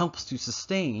helps to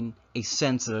sustain a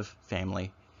sense of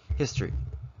family history.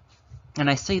 And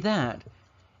I say that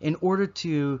in order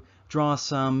to draw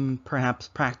some perhaps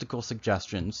practical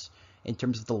suggestions in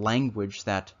terms of the language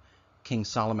that King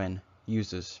Solomon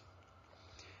uses.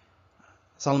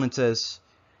 Solomon says,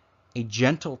 "A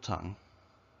gentle tongue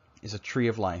is a tree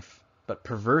of life, but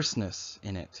perverseness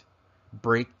in it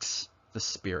breaks the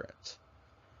spirit."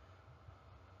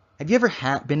 Have you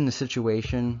ever been in a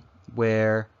situation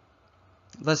where,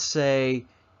 let's say,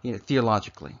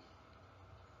 theologically,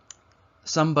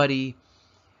 somebody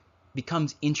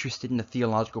becomes interested in a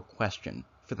theological question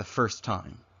for the first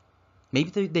time?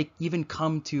 Maybe they even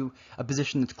come to a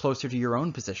position that's closer to your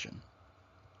own position.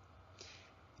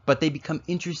 But they become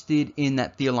interested in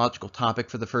that theological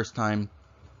topic for the first time,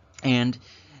 and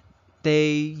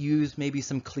they use maybe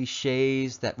some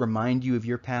cliches that remind you of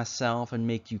your past self and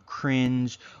make you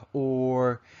cringe,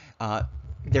 or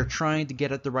they're trying to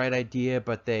get at the right idea,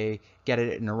 but they get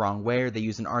it in the wrong way, or they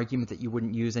use an argument that you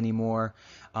wouldn't use anymore.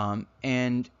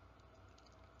 And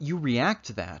you react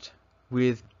to that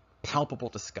with palpable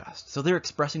disgust. So they're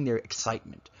expressing their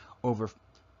excitement over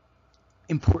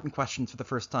important questions for the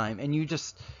first time, and you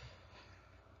just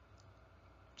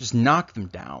knock them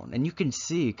down. And you can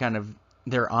see kind of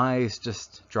their eyes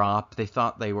just drop. They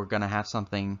thought they were going to have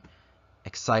something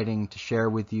exciting to share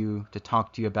with you, to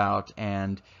talk to you about,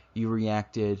 and you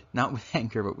reacted not with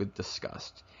anger but with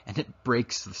disgust, and it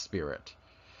breaks the spirit.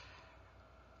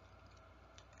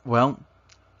 Well,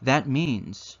 that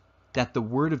means that the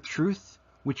word of truth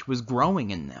which was growing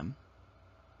in them,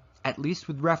 at least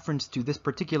with reference to this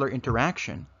particular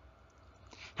interaction,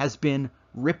 has been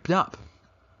ripped up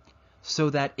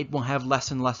so that it will have less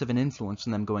and less of an influence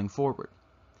on them going forward,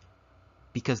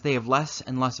 because they have less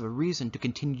and less of a reason to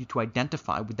continue to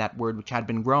identify with that word which had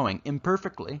been growing,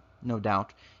 imperfectly, no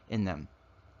doubt, in them.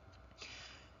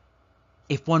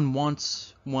 If one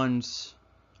wants one's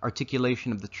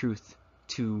articulation of the truth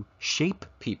to shape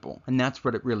people, and that's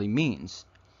what it really means,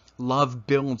 love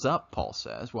builds up, Paul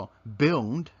says. Well,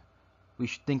 build, we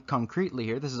should think concretely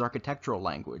here. This is architectural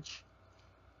language.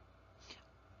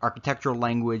 Architectural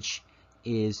language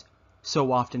is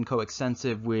so often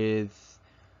coextensive with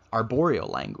arboreal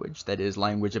language, that is,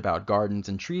 language about gardens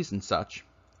and trees and such.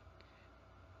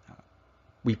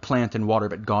 We plant and water,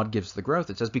 but God gives the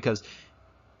growth. It says because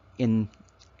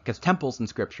temples in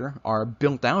Scripture are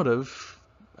built out of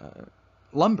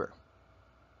lumber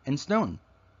and stone,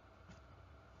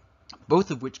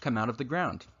 both of which come out of the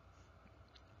ground.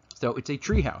 So it's a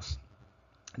tree house.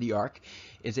 The ark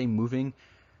is a moving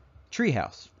tree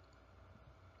house.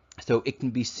 So it can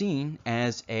be seen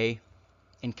as a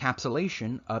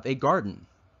encapsulation of a garden,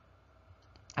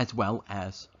 as well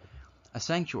as a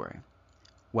sanctuary?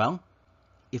 Well,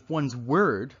 if one's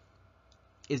word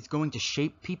is going to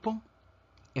shape people,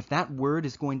 if that word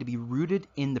is going to be rooted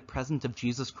in the presence of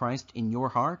Jesus Christ in your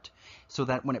heart, so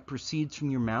that when it proceeds from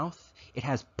your mouth, it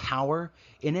has power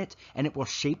in it, and it will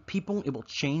shape people, it will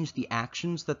change the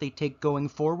actions that they take going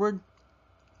forward,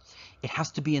 it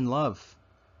has to be in love.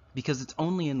 Because it's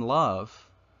only in love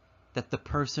that the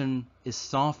person is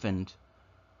softened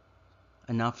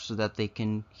enough so that they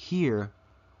can hear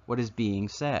what is being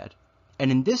said.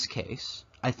 And in this case,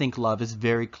 I think love is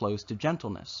very close to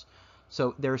gentleness.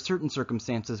 So there are certain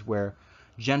circumstances where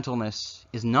gentleness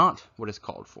is not what is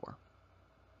called for.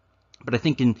 But I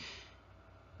think in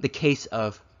the case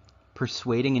of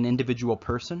persuading an individual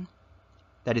person,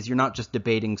 that is, you're not just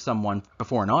debating someone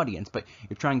before an audience, but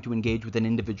you're trying to engage with an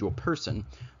individual person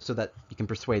so that you can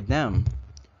persuade them.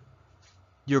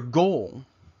 Your goal,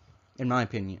 in my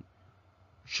opinion,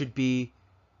 should be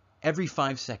every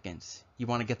 5 seconds, you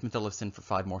want to get them to listen for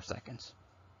 5 more seconds.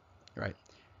 Right?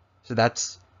 So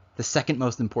that's the second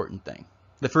most important thing.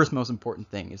 The first most important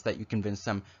thing is that you convince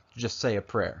them to just say a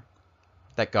prayer,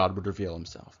 that God would reveal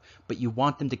himself. But you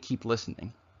want them to keep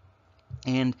listening.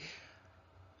 And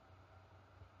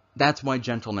that's why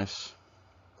gentleness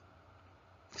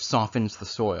softens the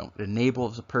soil. It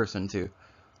enables a person to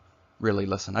really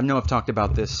listen. I know I've talked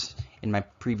about this in my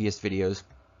previous videos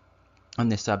on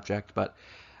this subject, but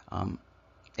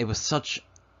it was such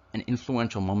an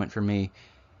influential moment for me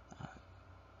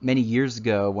many years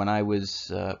ago when I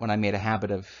made a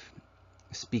habit of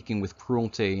speaking with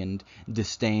cruelty and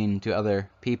disdain to other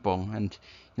people. And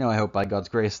I hope by God's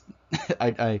grace,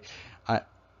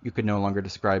 you could no longer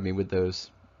describe me with those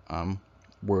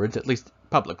words, at least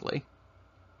publicly.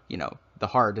 The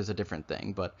heart is a different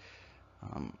thing, but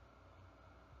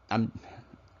I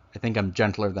think I'm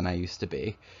gentler than I used to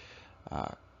be.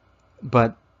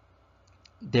 But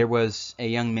there was a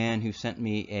young man who sent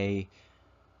me a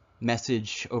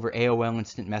message over AOL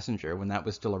Instant Messenger when that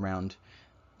was still around.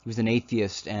 He was an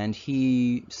atheist, and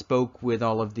he spoke with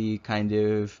all of the kind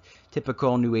of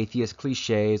typical new atheist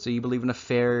cliches. So you believe in a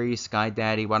fairy, sky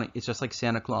daddy, it's just like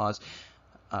Santa Claus.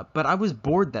 But I was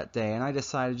bored that day, and I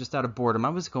decided, just out of boredom, I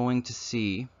was going to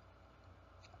see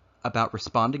about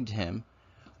responding to him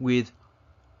with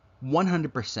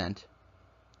 100%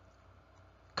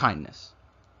 kindness.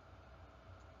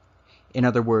 In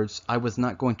other words, I was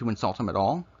not going to insult him at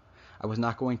all. I was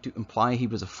not going to imply he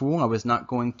was a fool. I was not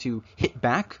going to hit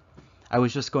back. I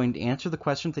was just going to answer the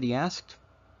questions that he asked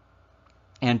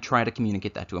and try to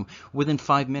communicate that to him. Within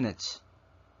 5 minutes,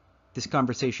 this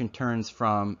conversation turns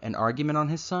from an argument on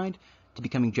his side to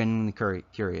becoming genuinely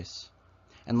curious.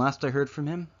 And last I heard from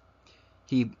him,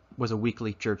 he was a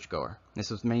weekly churchgoer.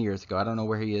 This was many years ago. I don't know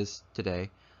where he is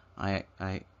today. By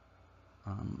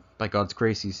God's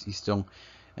grace, he's still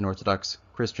an Orthodox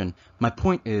Christian. My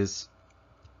point is,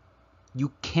 you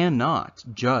cannot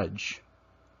judge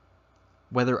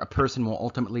whether a person will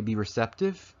ultimately be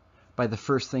receptive by the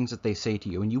first things that they say to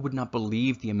you. And you would not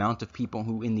believe the amount of people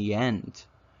who, in the end,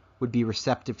 would be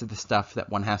receptive to the stuff that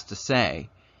one has to say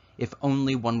if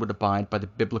only one would abide by the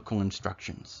biblical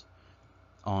instructions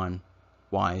on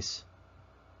wise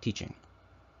teaching.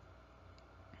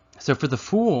 So for the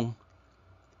fool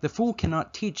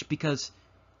cannot teach, because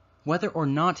whether or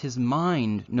not his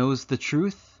mind knows the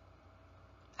truth,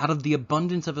 out of the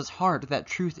abundance of his heart, that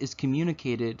truth is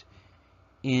communicated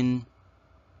in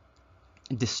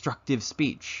destructive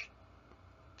speech.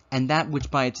 And that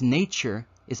which by its nature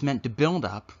is meant to build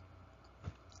up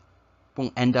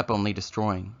will end up only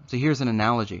destroying. So here's an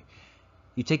analogy.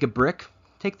 You take a brick,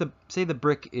 say the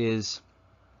brick is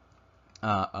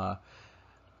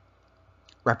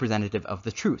representative of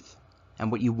the truth.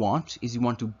 And what you want is you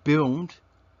want to build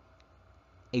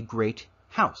a great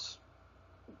house.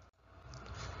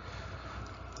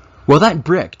 Well, that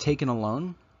brick, taken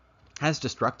alone, has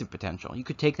destructive potential. You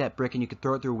could take that brick and you could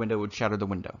throw it through a window, it would shatter the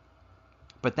window.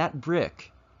 But that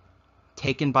brick,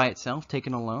 taken by itself,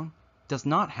 taken alone, does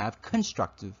not have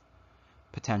constructive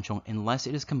potential unless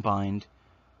it is combined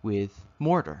with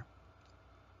mortar.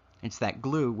 It's that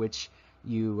glue which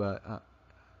you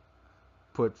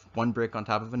put one brick on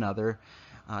top of another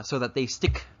so that they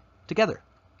stick together.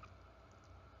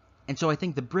 And so I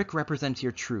think the brick represents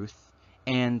your truth,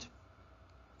 and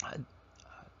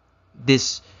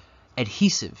this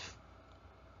adhesive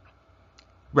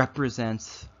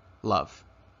represents love,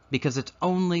 because it's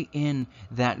only in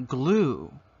that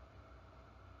glue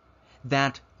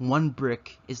that one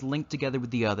brick is linked together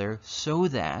with the other so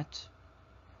that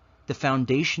the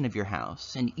foundation of your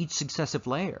house and each successive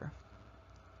layer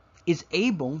is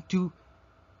able to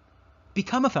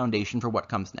become a foundation for what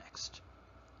comes next.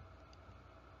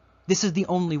 This is the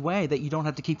only way that you don't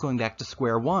have to keep going back to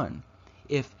square one.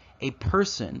 If a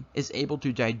person is able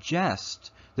to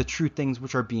digest the true things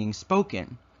which are being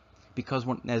spoken, because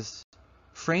one has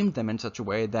framed them in such a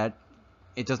way that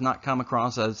it does not come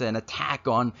across as an attack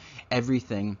on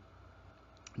everything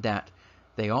that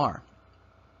they are.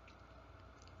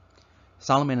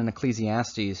 Solomon in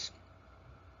Ecclesiastes,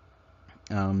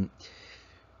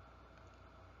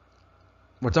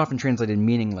 what's often translated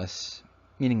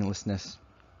meaninglessness,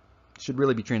 should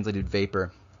really be translated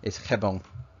vapor, is chebon.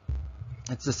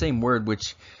 It's the same word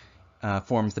which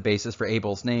forms the basis for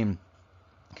Abel's name,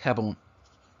 Chebon.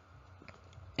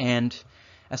 And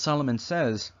as Solomon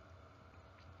says,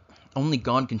 only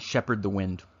God can shepherd the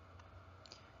wind.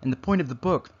 And the point of the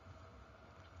book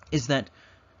is that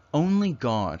only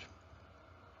God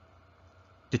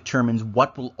determines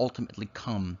what will ultimately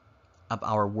come of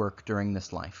our work during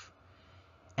this life.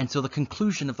 And so the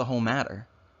conclusion of the whole matter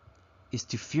is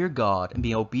to fear God and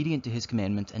be obedient to his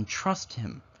commandments and trust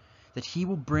him that he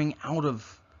will bring out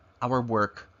of our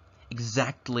work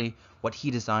exactly what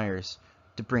he desires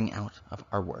to bring out of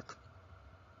our work.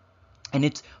 And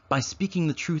it's by speaking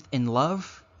the truth in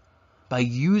love, by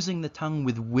using the tongue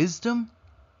with wisdom,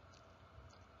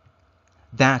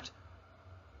 that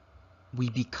we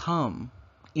become,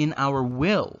 in our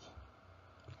will,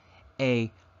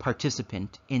 a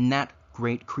participant in that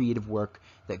great creative work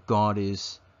that God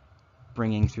is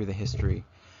bringing through the history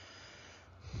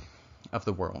of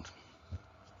the world.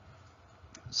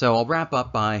 So I'll wrap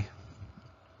up by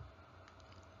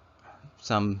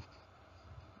some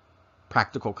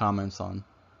practical comments on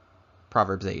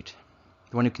Proverbs 8.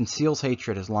 The one who conceals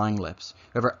hatred has lying lips.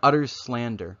 Whoever utters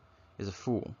slander is a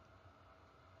fool.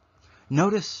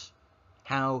 Notice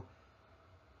how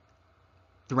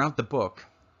throughout the book,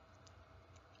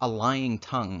 a lying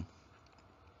tongue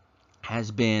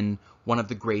has been one of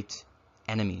the great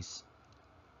enemies.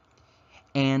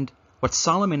 And what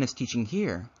Solomon is teaching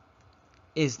here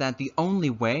is that the only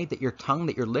way that your tongue,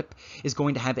 that your lip is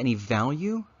going to have any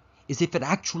value is if it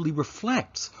actually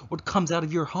reflects what comes out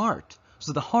of your heart.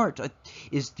 So the heart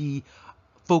is the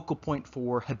focal point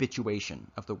for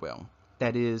habituation of the will.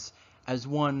 That is, as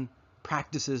one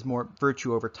practices more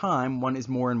virtue over time, one is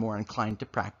more and more inclined to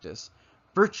practice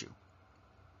virtue.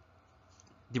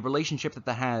 The relationship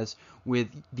that has with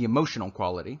the emotional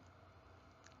quality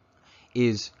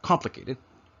is complicated,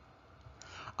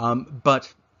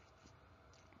 but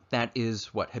that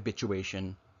is what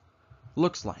habituation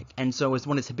looks like. And so as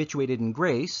one is habituated in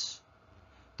grace,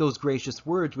 those gracious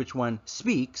words which one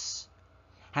speaks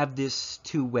have this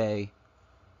two-way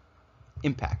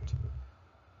impact.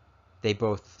 They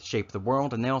both shape the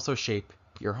world and they also shape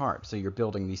your heart. So you're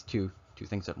building these two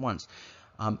things at once.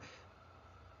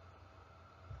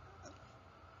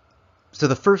 So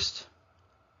the first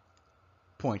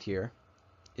point here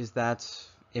is that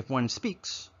if one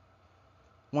speaks,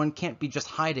 one can't be just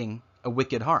hiding a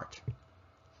wicked heart.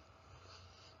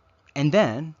 And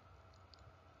then,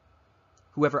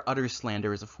 whoever utters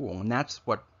slander is a fool. And that's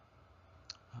what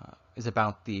is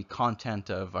about the content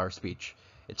of our speech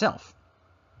itself.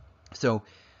 So,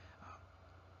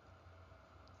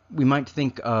 we might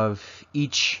think of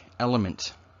each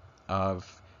element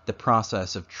of the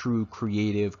process of true,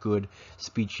 creative, good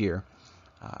speech here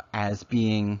as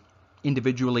being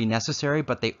individually necessary,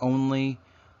 but they only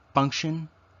function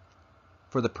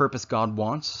for the purpose God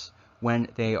wants when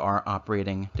they are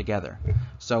operating together.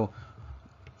 So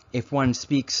if one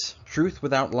speaks truth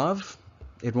without love,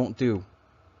 it won't do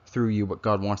through you what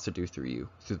God wants to do through you,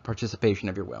 through the participation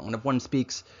of your will. And if one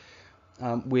speaks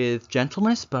with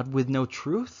gentleness but with no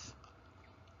truth,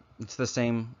 it's the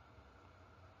same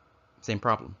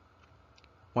problem.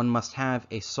 One must have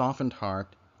a softened heart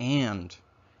and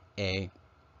a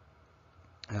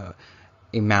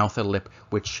mouth, a lip,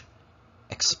 which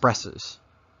expresses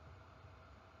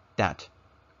that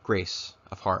grace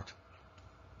of heart.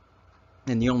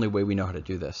 And the only way we know how to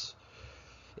do this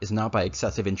is not by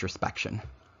excessive introspection.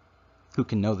 Who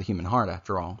can know the human heart,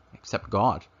 after all, except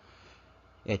God?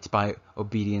 It's by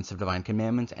obedience of divine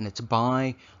commandments, and it's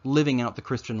by living out the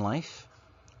Christian life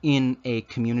in a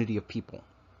community of people.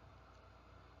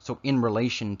 So in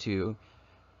relation to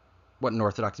what in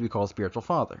Orthodoxy we call a spiritual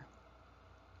father.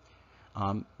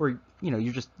 Or,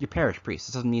 you're just your parish priest.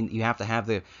 This doesn't mean that you have to have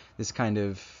this kind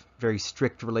of very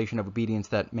strict relation of obedience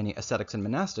that many ascetics and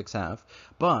monastics have,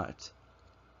 but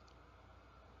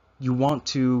you want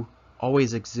to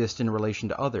always exist in relation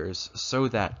to others so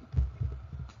that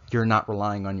you're not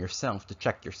relying on yourself to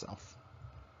check yourself.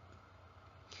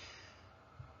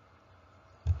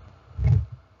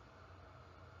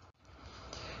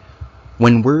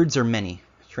 When words are many,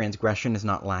 transgression is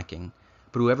not lacking,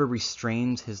 but whoever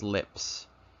restrains his lips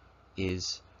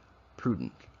is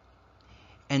prudent.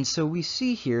 And so we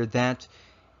see here that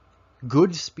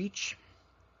good speech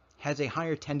has a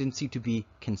higher tendency to be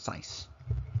concise.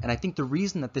 And I think the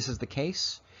reason that this is the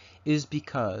case is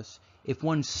because if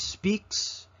one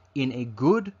speaks in a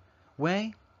good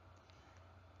way,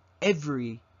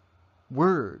 every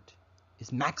word is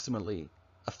maximally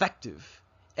effective.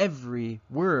 Every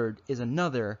word is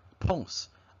another pulse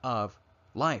of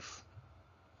life.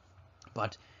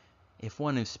 But if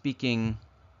one is speaking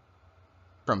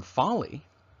from folly,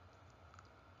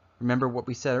 remember what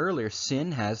we said earlier,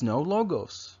 sin has no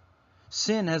logos.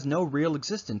 Sin has no real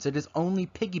existence. It is only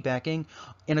piggybacking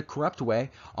in a corrupt way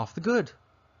off the good.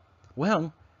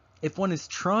 Well, if one is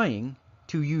trying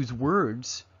to use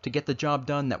words to get the job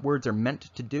done that words are meant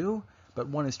to do, but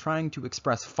one is trying to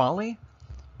express folly,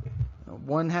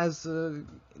 one has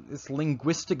this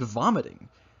linguistic vomiting,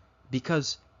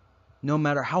 because no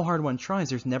matter how hard one tries,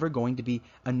 there's never going to be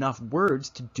enough words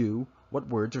to do what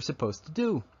words are supposed to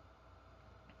do.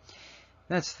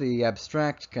 That's the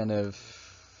abstract kind of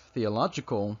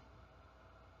theological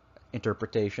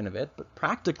interpretation of it, but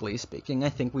practically speaking, I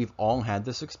think we've all had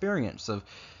this experience of,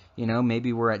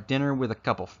 maybe we're at dinner with a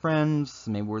couple friends,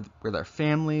 maybe we're with our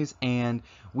families, and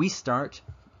we start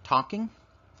talking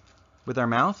with our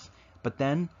mouth, but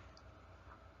then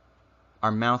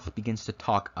our mouth begins to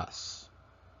talk us.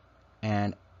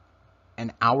 And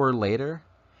an hour later,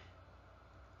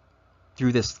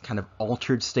 through this kind of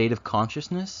altered state of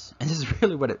consciousness, and this is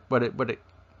really what it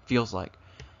feels like,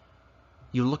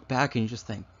 you look back and you just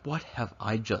think, what have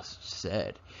I just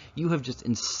said? You have just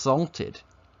insulted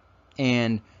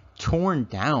and torn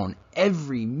down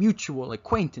every mutual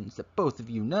acquaintance that both of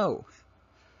you know.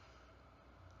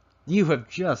 You have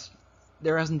just,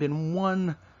 there hasn't been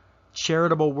one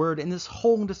charitable word in this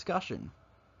whole discussion.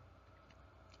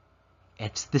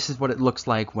 This is what it looks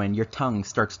like when your tongue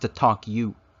starts to talk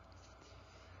you.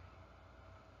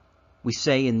 We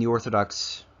say in the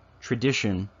Orthodox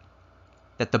tradition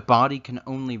that the body can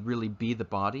only really be the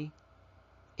body.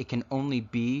 It can only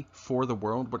be for the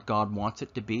world what God wants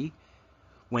it to be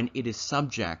when it is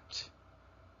subject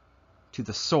to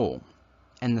the soul.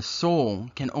 And the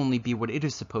soul can only be what it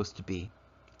is supposed to be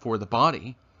for the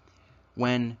body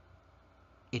when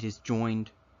it is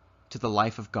joined to the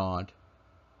life of God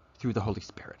through the Holy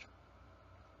Spirit.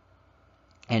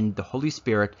 And the Holy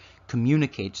Spirit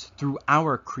communicates through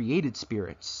our created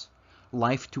spirits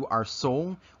life to our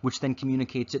soul, which then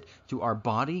communicates it to our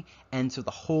body, and so the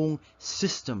whole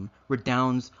system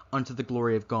redounds unto the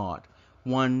glory of God.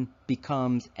 One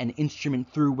becomes an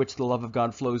instrument through which the love of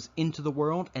God flows into the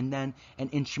world, and then an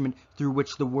instrument through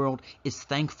which the world is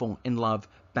thankful in love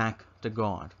back to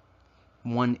God.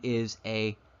 One is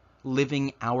a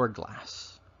living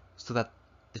hourglass, so that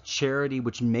the charity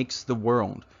which makes the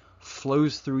world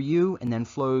flows through you and then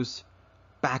flows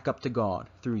back up to God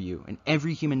through you. And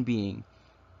every human being,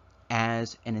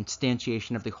 as an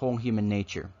instantiation of the whole human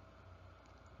nature,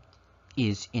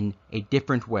 is in a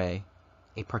different way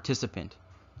a participant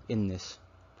in this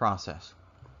process.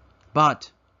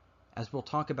 But, as we'll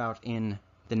talk about in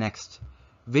the next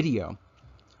video,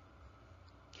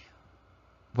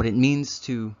 what it means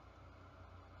to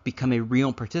become a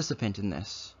real participant in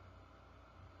this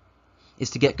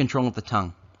is to get control of the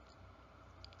tongue,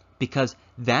 because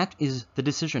that is the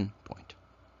decision point.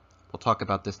 We'll talk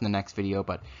about this in the next video,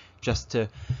 but just to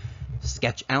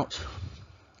sketch out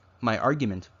my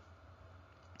argument,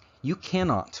 you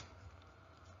cannot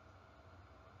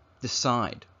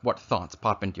decide what thoughts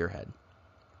pop into your head.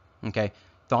 Okay?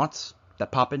 Thoughts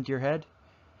that pop into your head,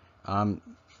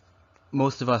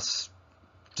 most of us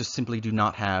just simply do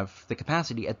not have the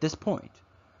capacity at this point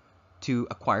to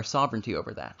acquire sovereignty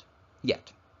over that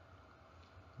yet.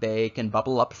 They can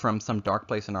bubble up from some dark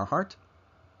place in our heart.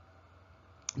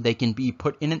 They can be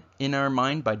put in our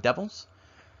mind by devils.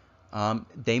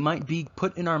 They might be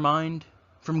put in our mind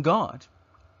from God,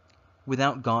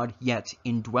 without God yet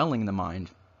indwelling the mind,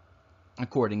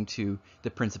 according to the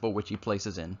principle which he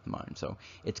places in the mind. So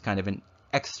it's kind of an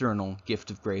external gift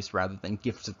of grace rather than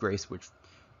gifts of grace which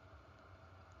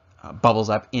bubbles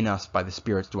up in us by the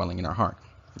Spirit's dwelling in our heart.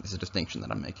 This is a distinction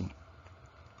that I'm making.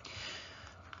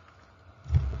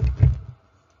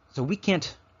 So we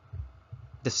can't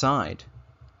decide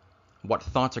what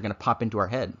thoughts are going to pop into our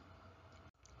head.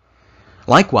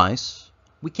 Likewise,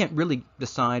 we can't really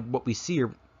decide what we see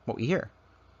or what we hear.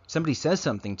 Somebody says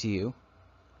something to you,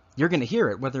 you're going to hear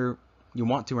it whether you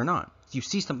want to or not. If you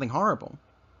see something horrible,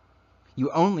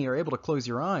 you only are able to close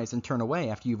your eyes and turn away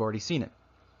after you've already seen it.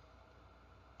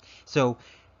 So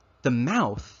the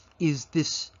mouth is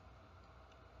this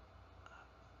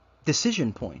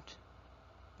decision point,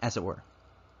 as it were.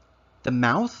 The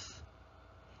mouth,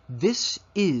 this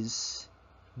is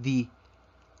the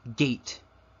gate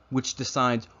which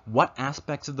decides what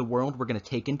aspects of the world we're going to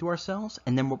take into ourselves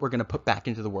and then what we're going to put back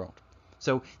into the world.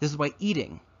 So this is why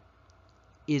eating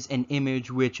is an image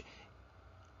which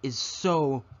is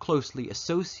so closely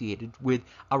associated with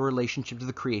our relationship to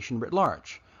the creation writ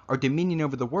large. Our dominion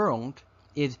over the world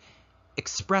is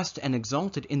expressed and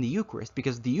exalted in the Eucharist,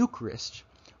 because the Eucharist,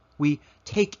 we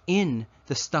take in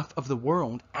the stuff of the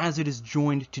world as it is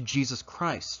joined to Jesus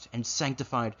Christ and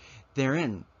sanctified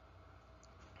therein.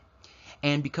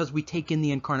 And because we take in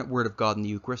the incarnate Word of God in the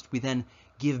Eucharist, we then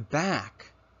give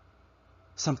back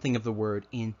something of the Word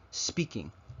in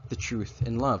speaking the truth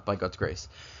in love by God's grace.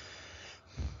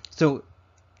 So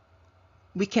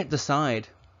we can't decide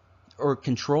or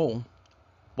control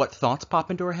what thoughts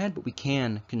pop into our head, but we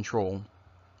can control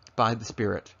by the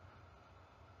Spirit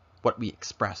what we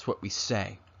express, what we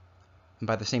say. And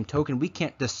by the same token, we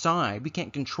can't decide, we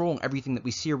can't control everything that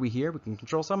we see or we hear. We can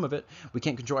control some of it. We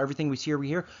can't control everything we see or we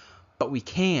hear, but we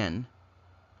can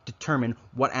determine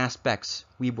what aspects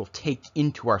we will take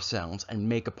into ourselves and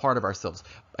make a part of ourselves,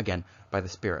 again, by the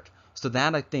Spirit. So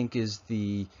that, I think, is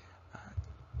the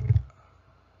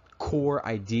core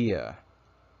idea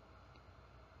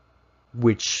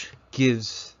which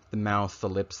gives the mouth, the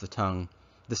lips, the tongue,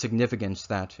 the significance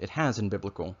that it has in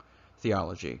biblical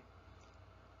theology.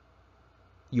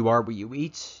 You are what you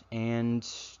eat, and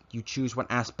you choose what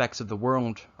aspects of the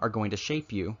world are going to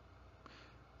shape you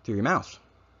through your mouth.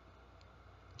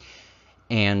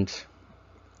 And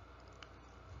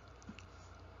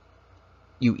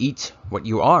you eat what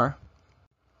you are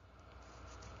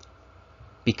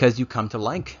because you come to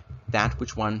like that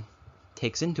which one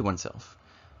takes into oneself.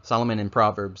 Solomon in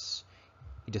Proverbs,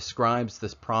 he describes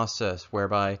this process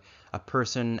whereby a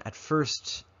person at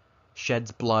first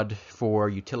sheds blood for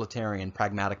utilitarian,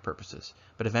 pragmatic purposes,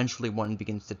 but eventually one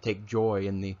begins to take joy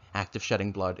in the act of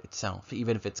shedding blood itself,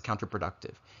 even if it's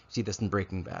counterproductive. You see this in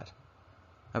Breaking Bad.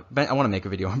 I want to make a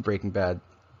video on Breaking Bad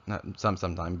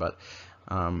sometime, but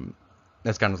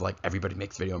that's kind of like everybody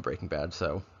makes a video on Breaking Bad,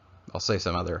 so I'll say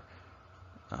some other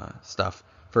stuff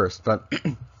first. But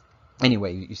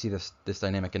anyway, you see this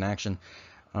dynamic in action.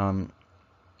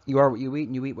 You are what you eat,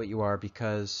 and you eat what you are,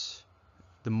 because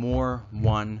the more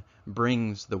one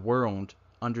brings the world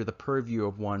under the purview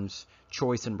of one's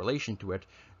choice in relation to it,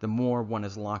 the more one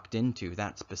is locked into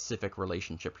that specific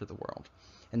relationship to the world.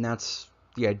 And that's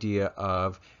the idea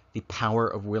of the power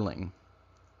of willing,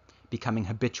 becoming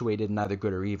habituated in either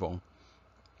good or evil,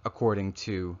 according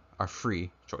to our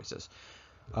free choices.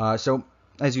 So,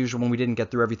 as usual, we didn't get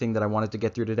through everything that I wanted to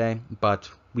get through today, but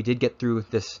we did get through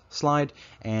this slide,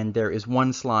 and there is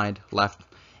one slide left,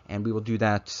 and we will do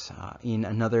that in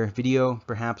another video,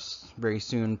 perhaps very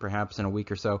soon, perhaps in a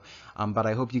week or so. But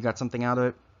I hope you got something out of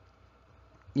it.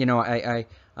 You know,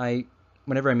 I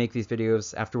whenever I make these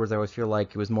videos, afterwards I always feel like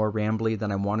it was more rambly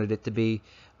than I wanted it to be,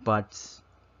 but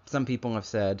some people have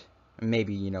said,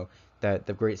 maybe, you know, that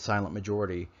the great silent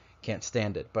majority can't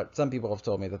stand it, but some people have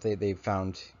told me that they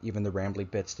found even the rambly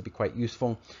bits to be quite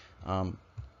useful. So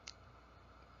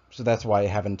that's why I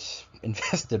haven't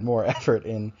invested more effort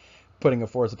in putting a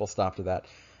forcible stop to that.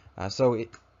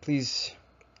 Please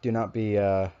do not be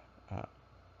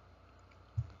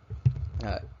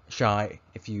shy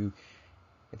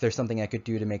if there's something I could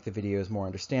do to make the videos more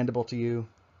understandable to you.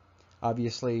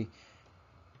 Obviously,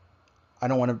 I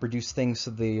don't want to reduce things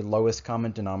to the lowest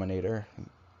common denominator.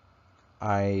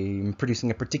 I'm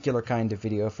producing a particular kind of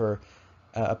video for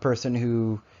a person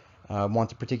who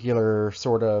wants a particular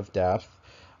sort of depth,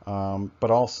 but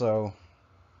also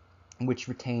which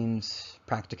retains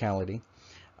practicality.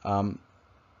 But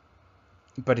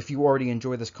if you already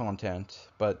enjoy this content,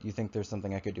 but you think there's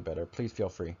something I could do better, please feel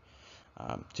free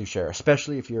to share,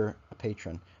 especially if you're a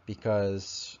patron,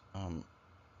 because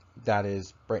that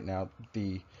is right now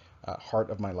the heart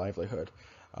of my livelihood.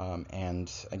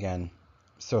 And again,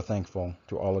 so thankful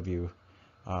to all of you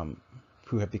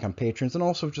who have become patrons, and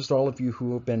also just all of you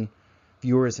who have been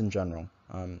viewers in general.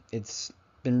 It's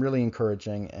been really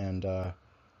encouraging, and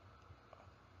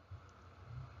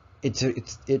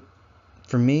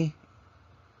for me,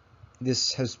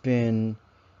 this has been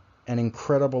an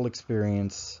incredible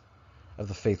experience of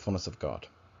the faithfulness of God.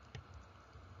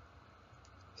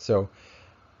 So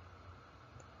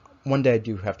one day I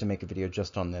do have to make a video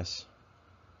just on this,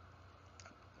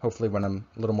 hopefully when I'm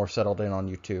a little more settled in on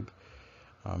YouTube.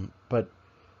 But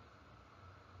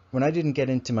when I didn't get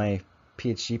into my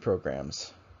PhD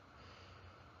programs,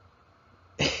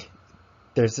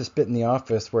 there's this bit in The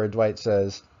Office where Dwight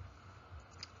says,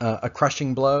 a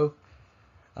crushing blow,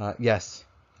 yes,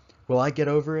 Will I get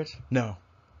over it? No.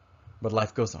 But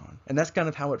life goes on. And that's kind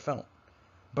of how it felt.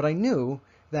 But I knew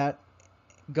that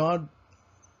God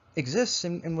exists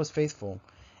and was faithful.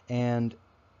 And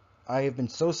I have been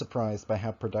so surprised by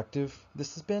how productive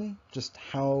this has been. Just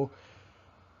how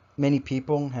many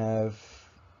people have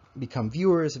become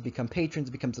viewers, have become patrons,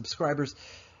 have become subscribers.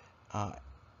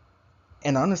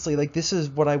 And honestly, like, this is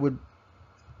what I would...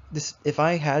 if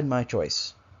I had my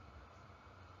choice,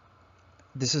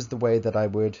 this is the way that I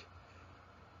would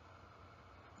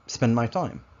spend my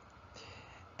time.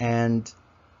 And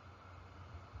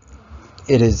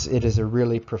it is a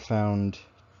really profound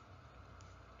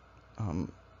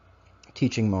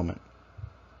teaching moment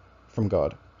from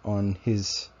God on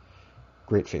his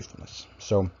great faithfulness.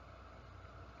 So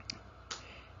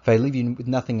if I leave you with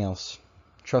nothing else,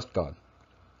 trust God.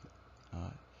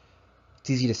 It's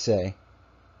easy to say.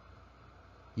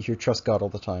 You hear trust God all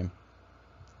the time.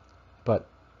 But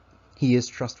he is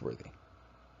trustworthy.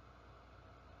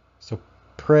 So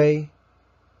pray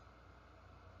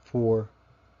for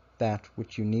that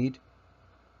which you need.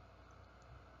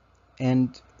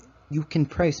 And you can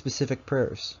pray specific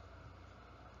prayers.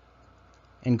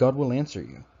 And God will answer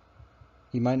you.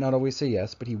 He might not always say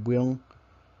yes, but he will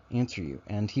answer you.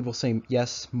 And he will say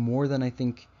yes more than I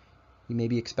think you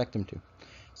maybe expect him to.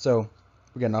 So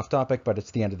we're getting off topic, but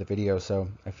it's the end of the video, so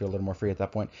I feel a little more free at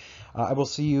that point. I will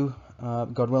see you,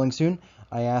 God willing, soon.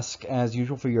 I ask, as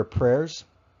usual, for your prayers.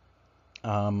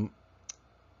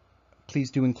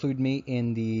 Please do include me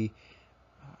in the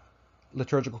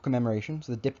liturgical commemorations,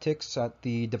 the diptychs at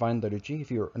the Divine Liturgy. If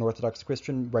you're an Orthodox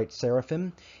Christian, write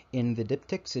Seraphim in the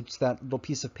diptychs. It's that little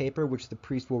piece of paper which the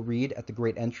priest will read at the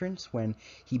great entrance when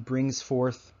he brings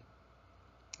forth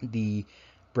the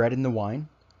bread and the wine.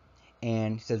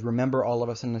 And he says, remember all of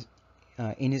us in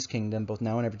his kingdom, both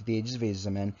now and ever to the ages of ages,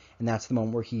 amen. And that's the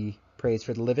moment where he prays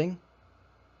for the living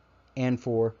and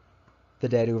for the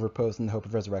dead who have reposed in the hope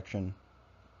of resurrection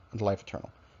and life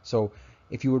eternal. So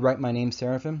if you would write my name,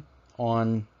 Seraphim,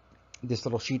 on this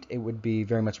little sheet, it would be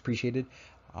very much appreciated.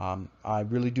 I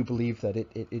really do believe that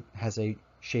it has a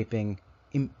shaping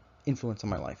influence on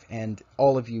my life. And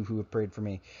all of you who have prayed for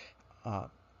me,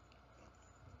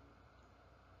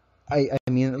 I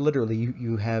mean, literally,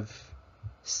 you have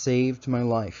saved my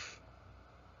life.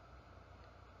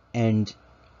 And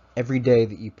every day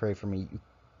that you pray for me, you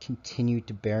continue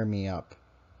to bear me up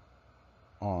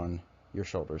on your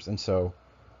shoulders. And so,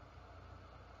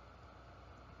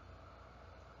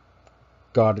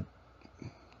 God,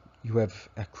 you have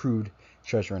accrued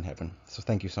treasure in heaven. So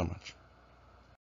thank you so much.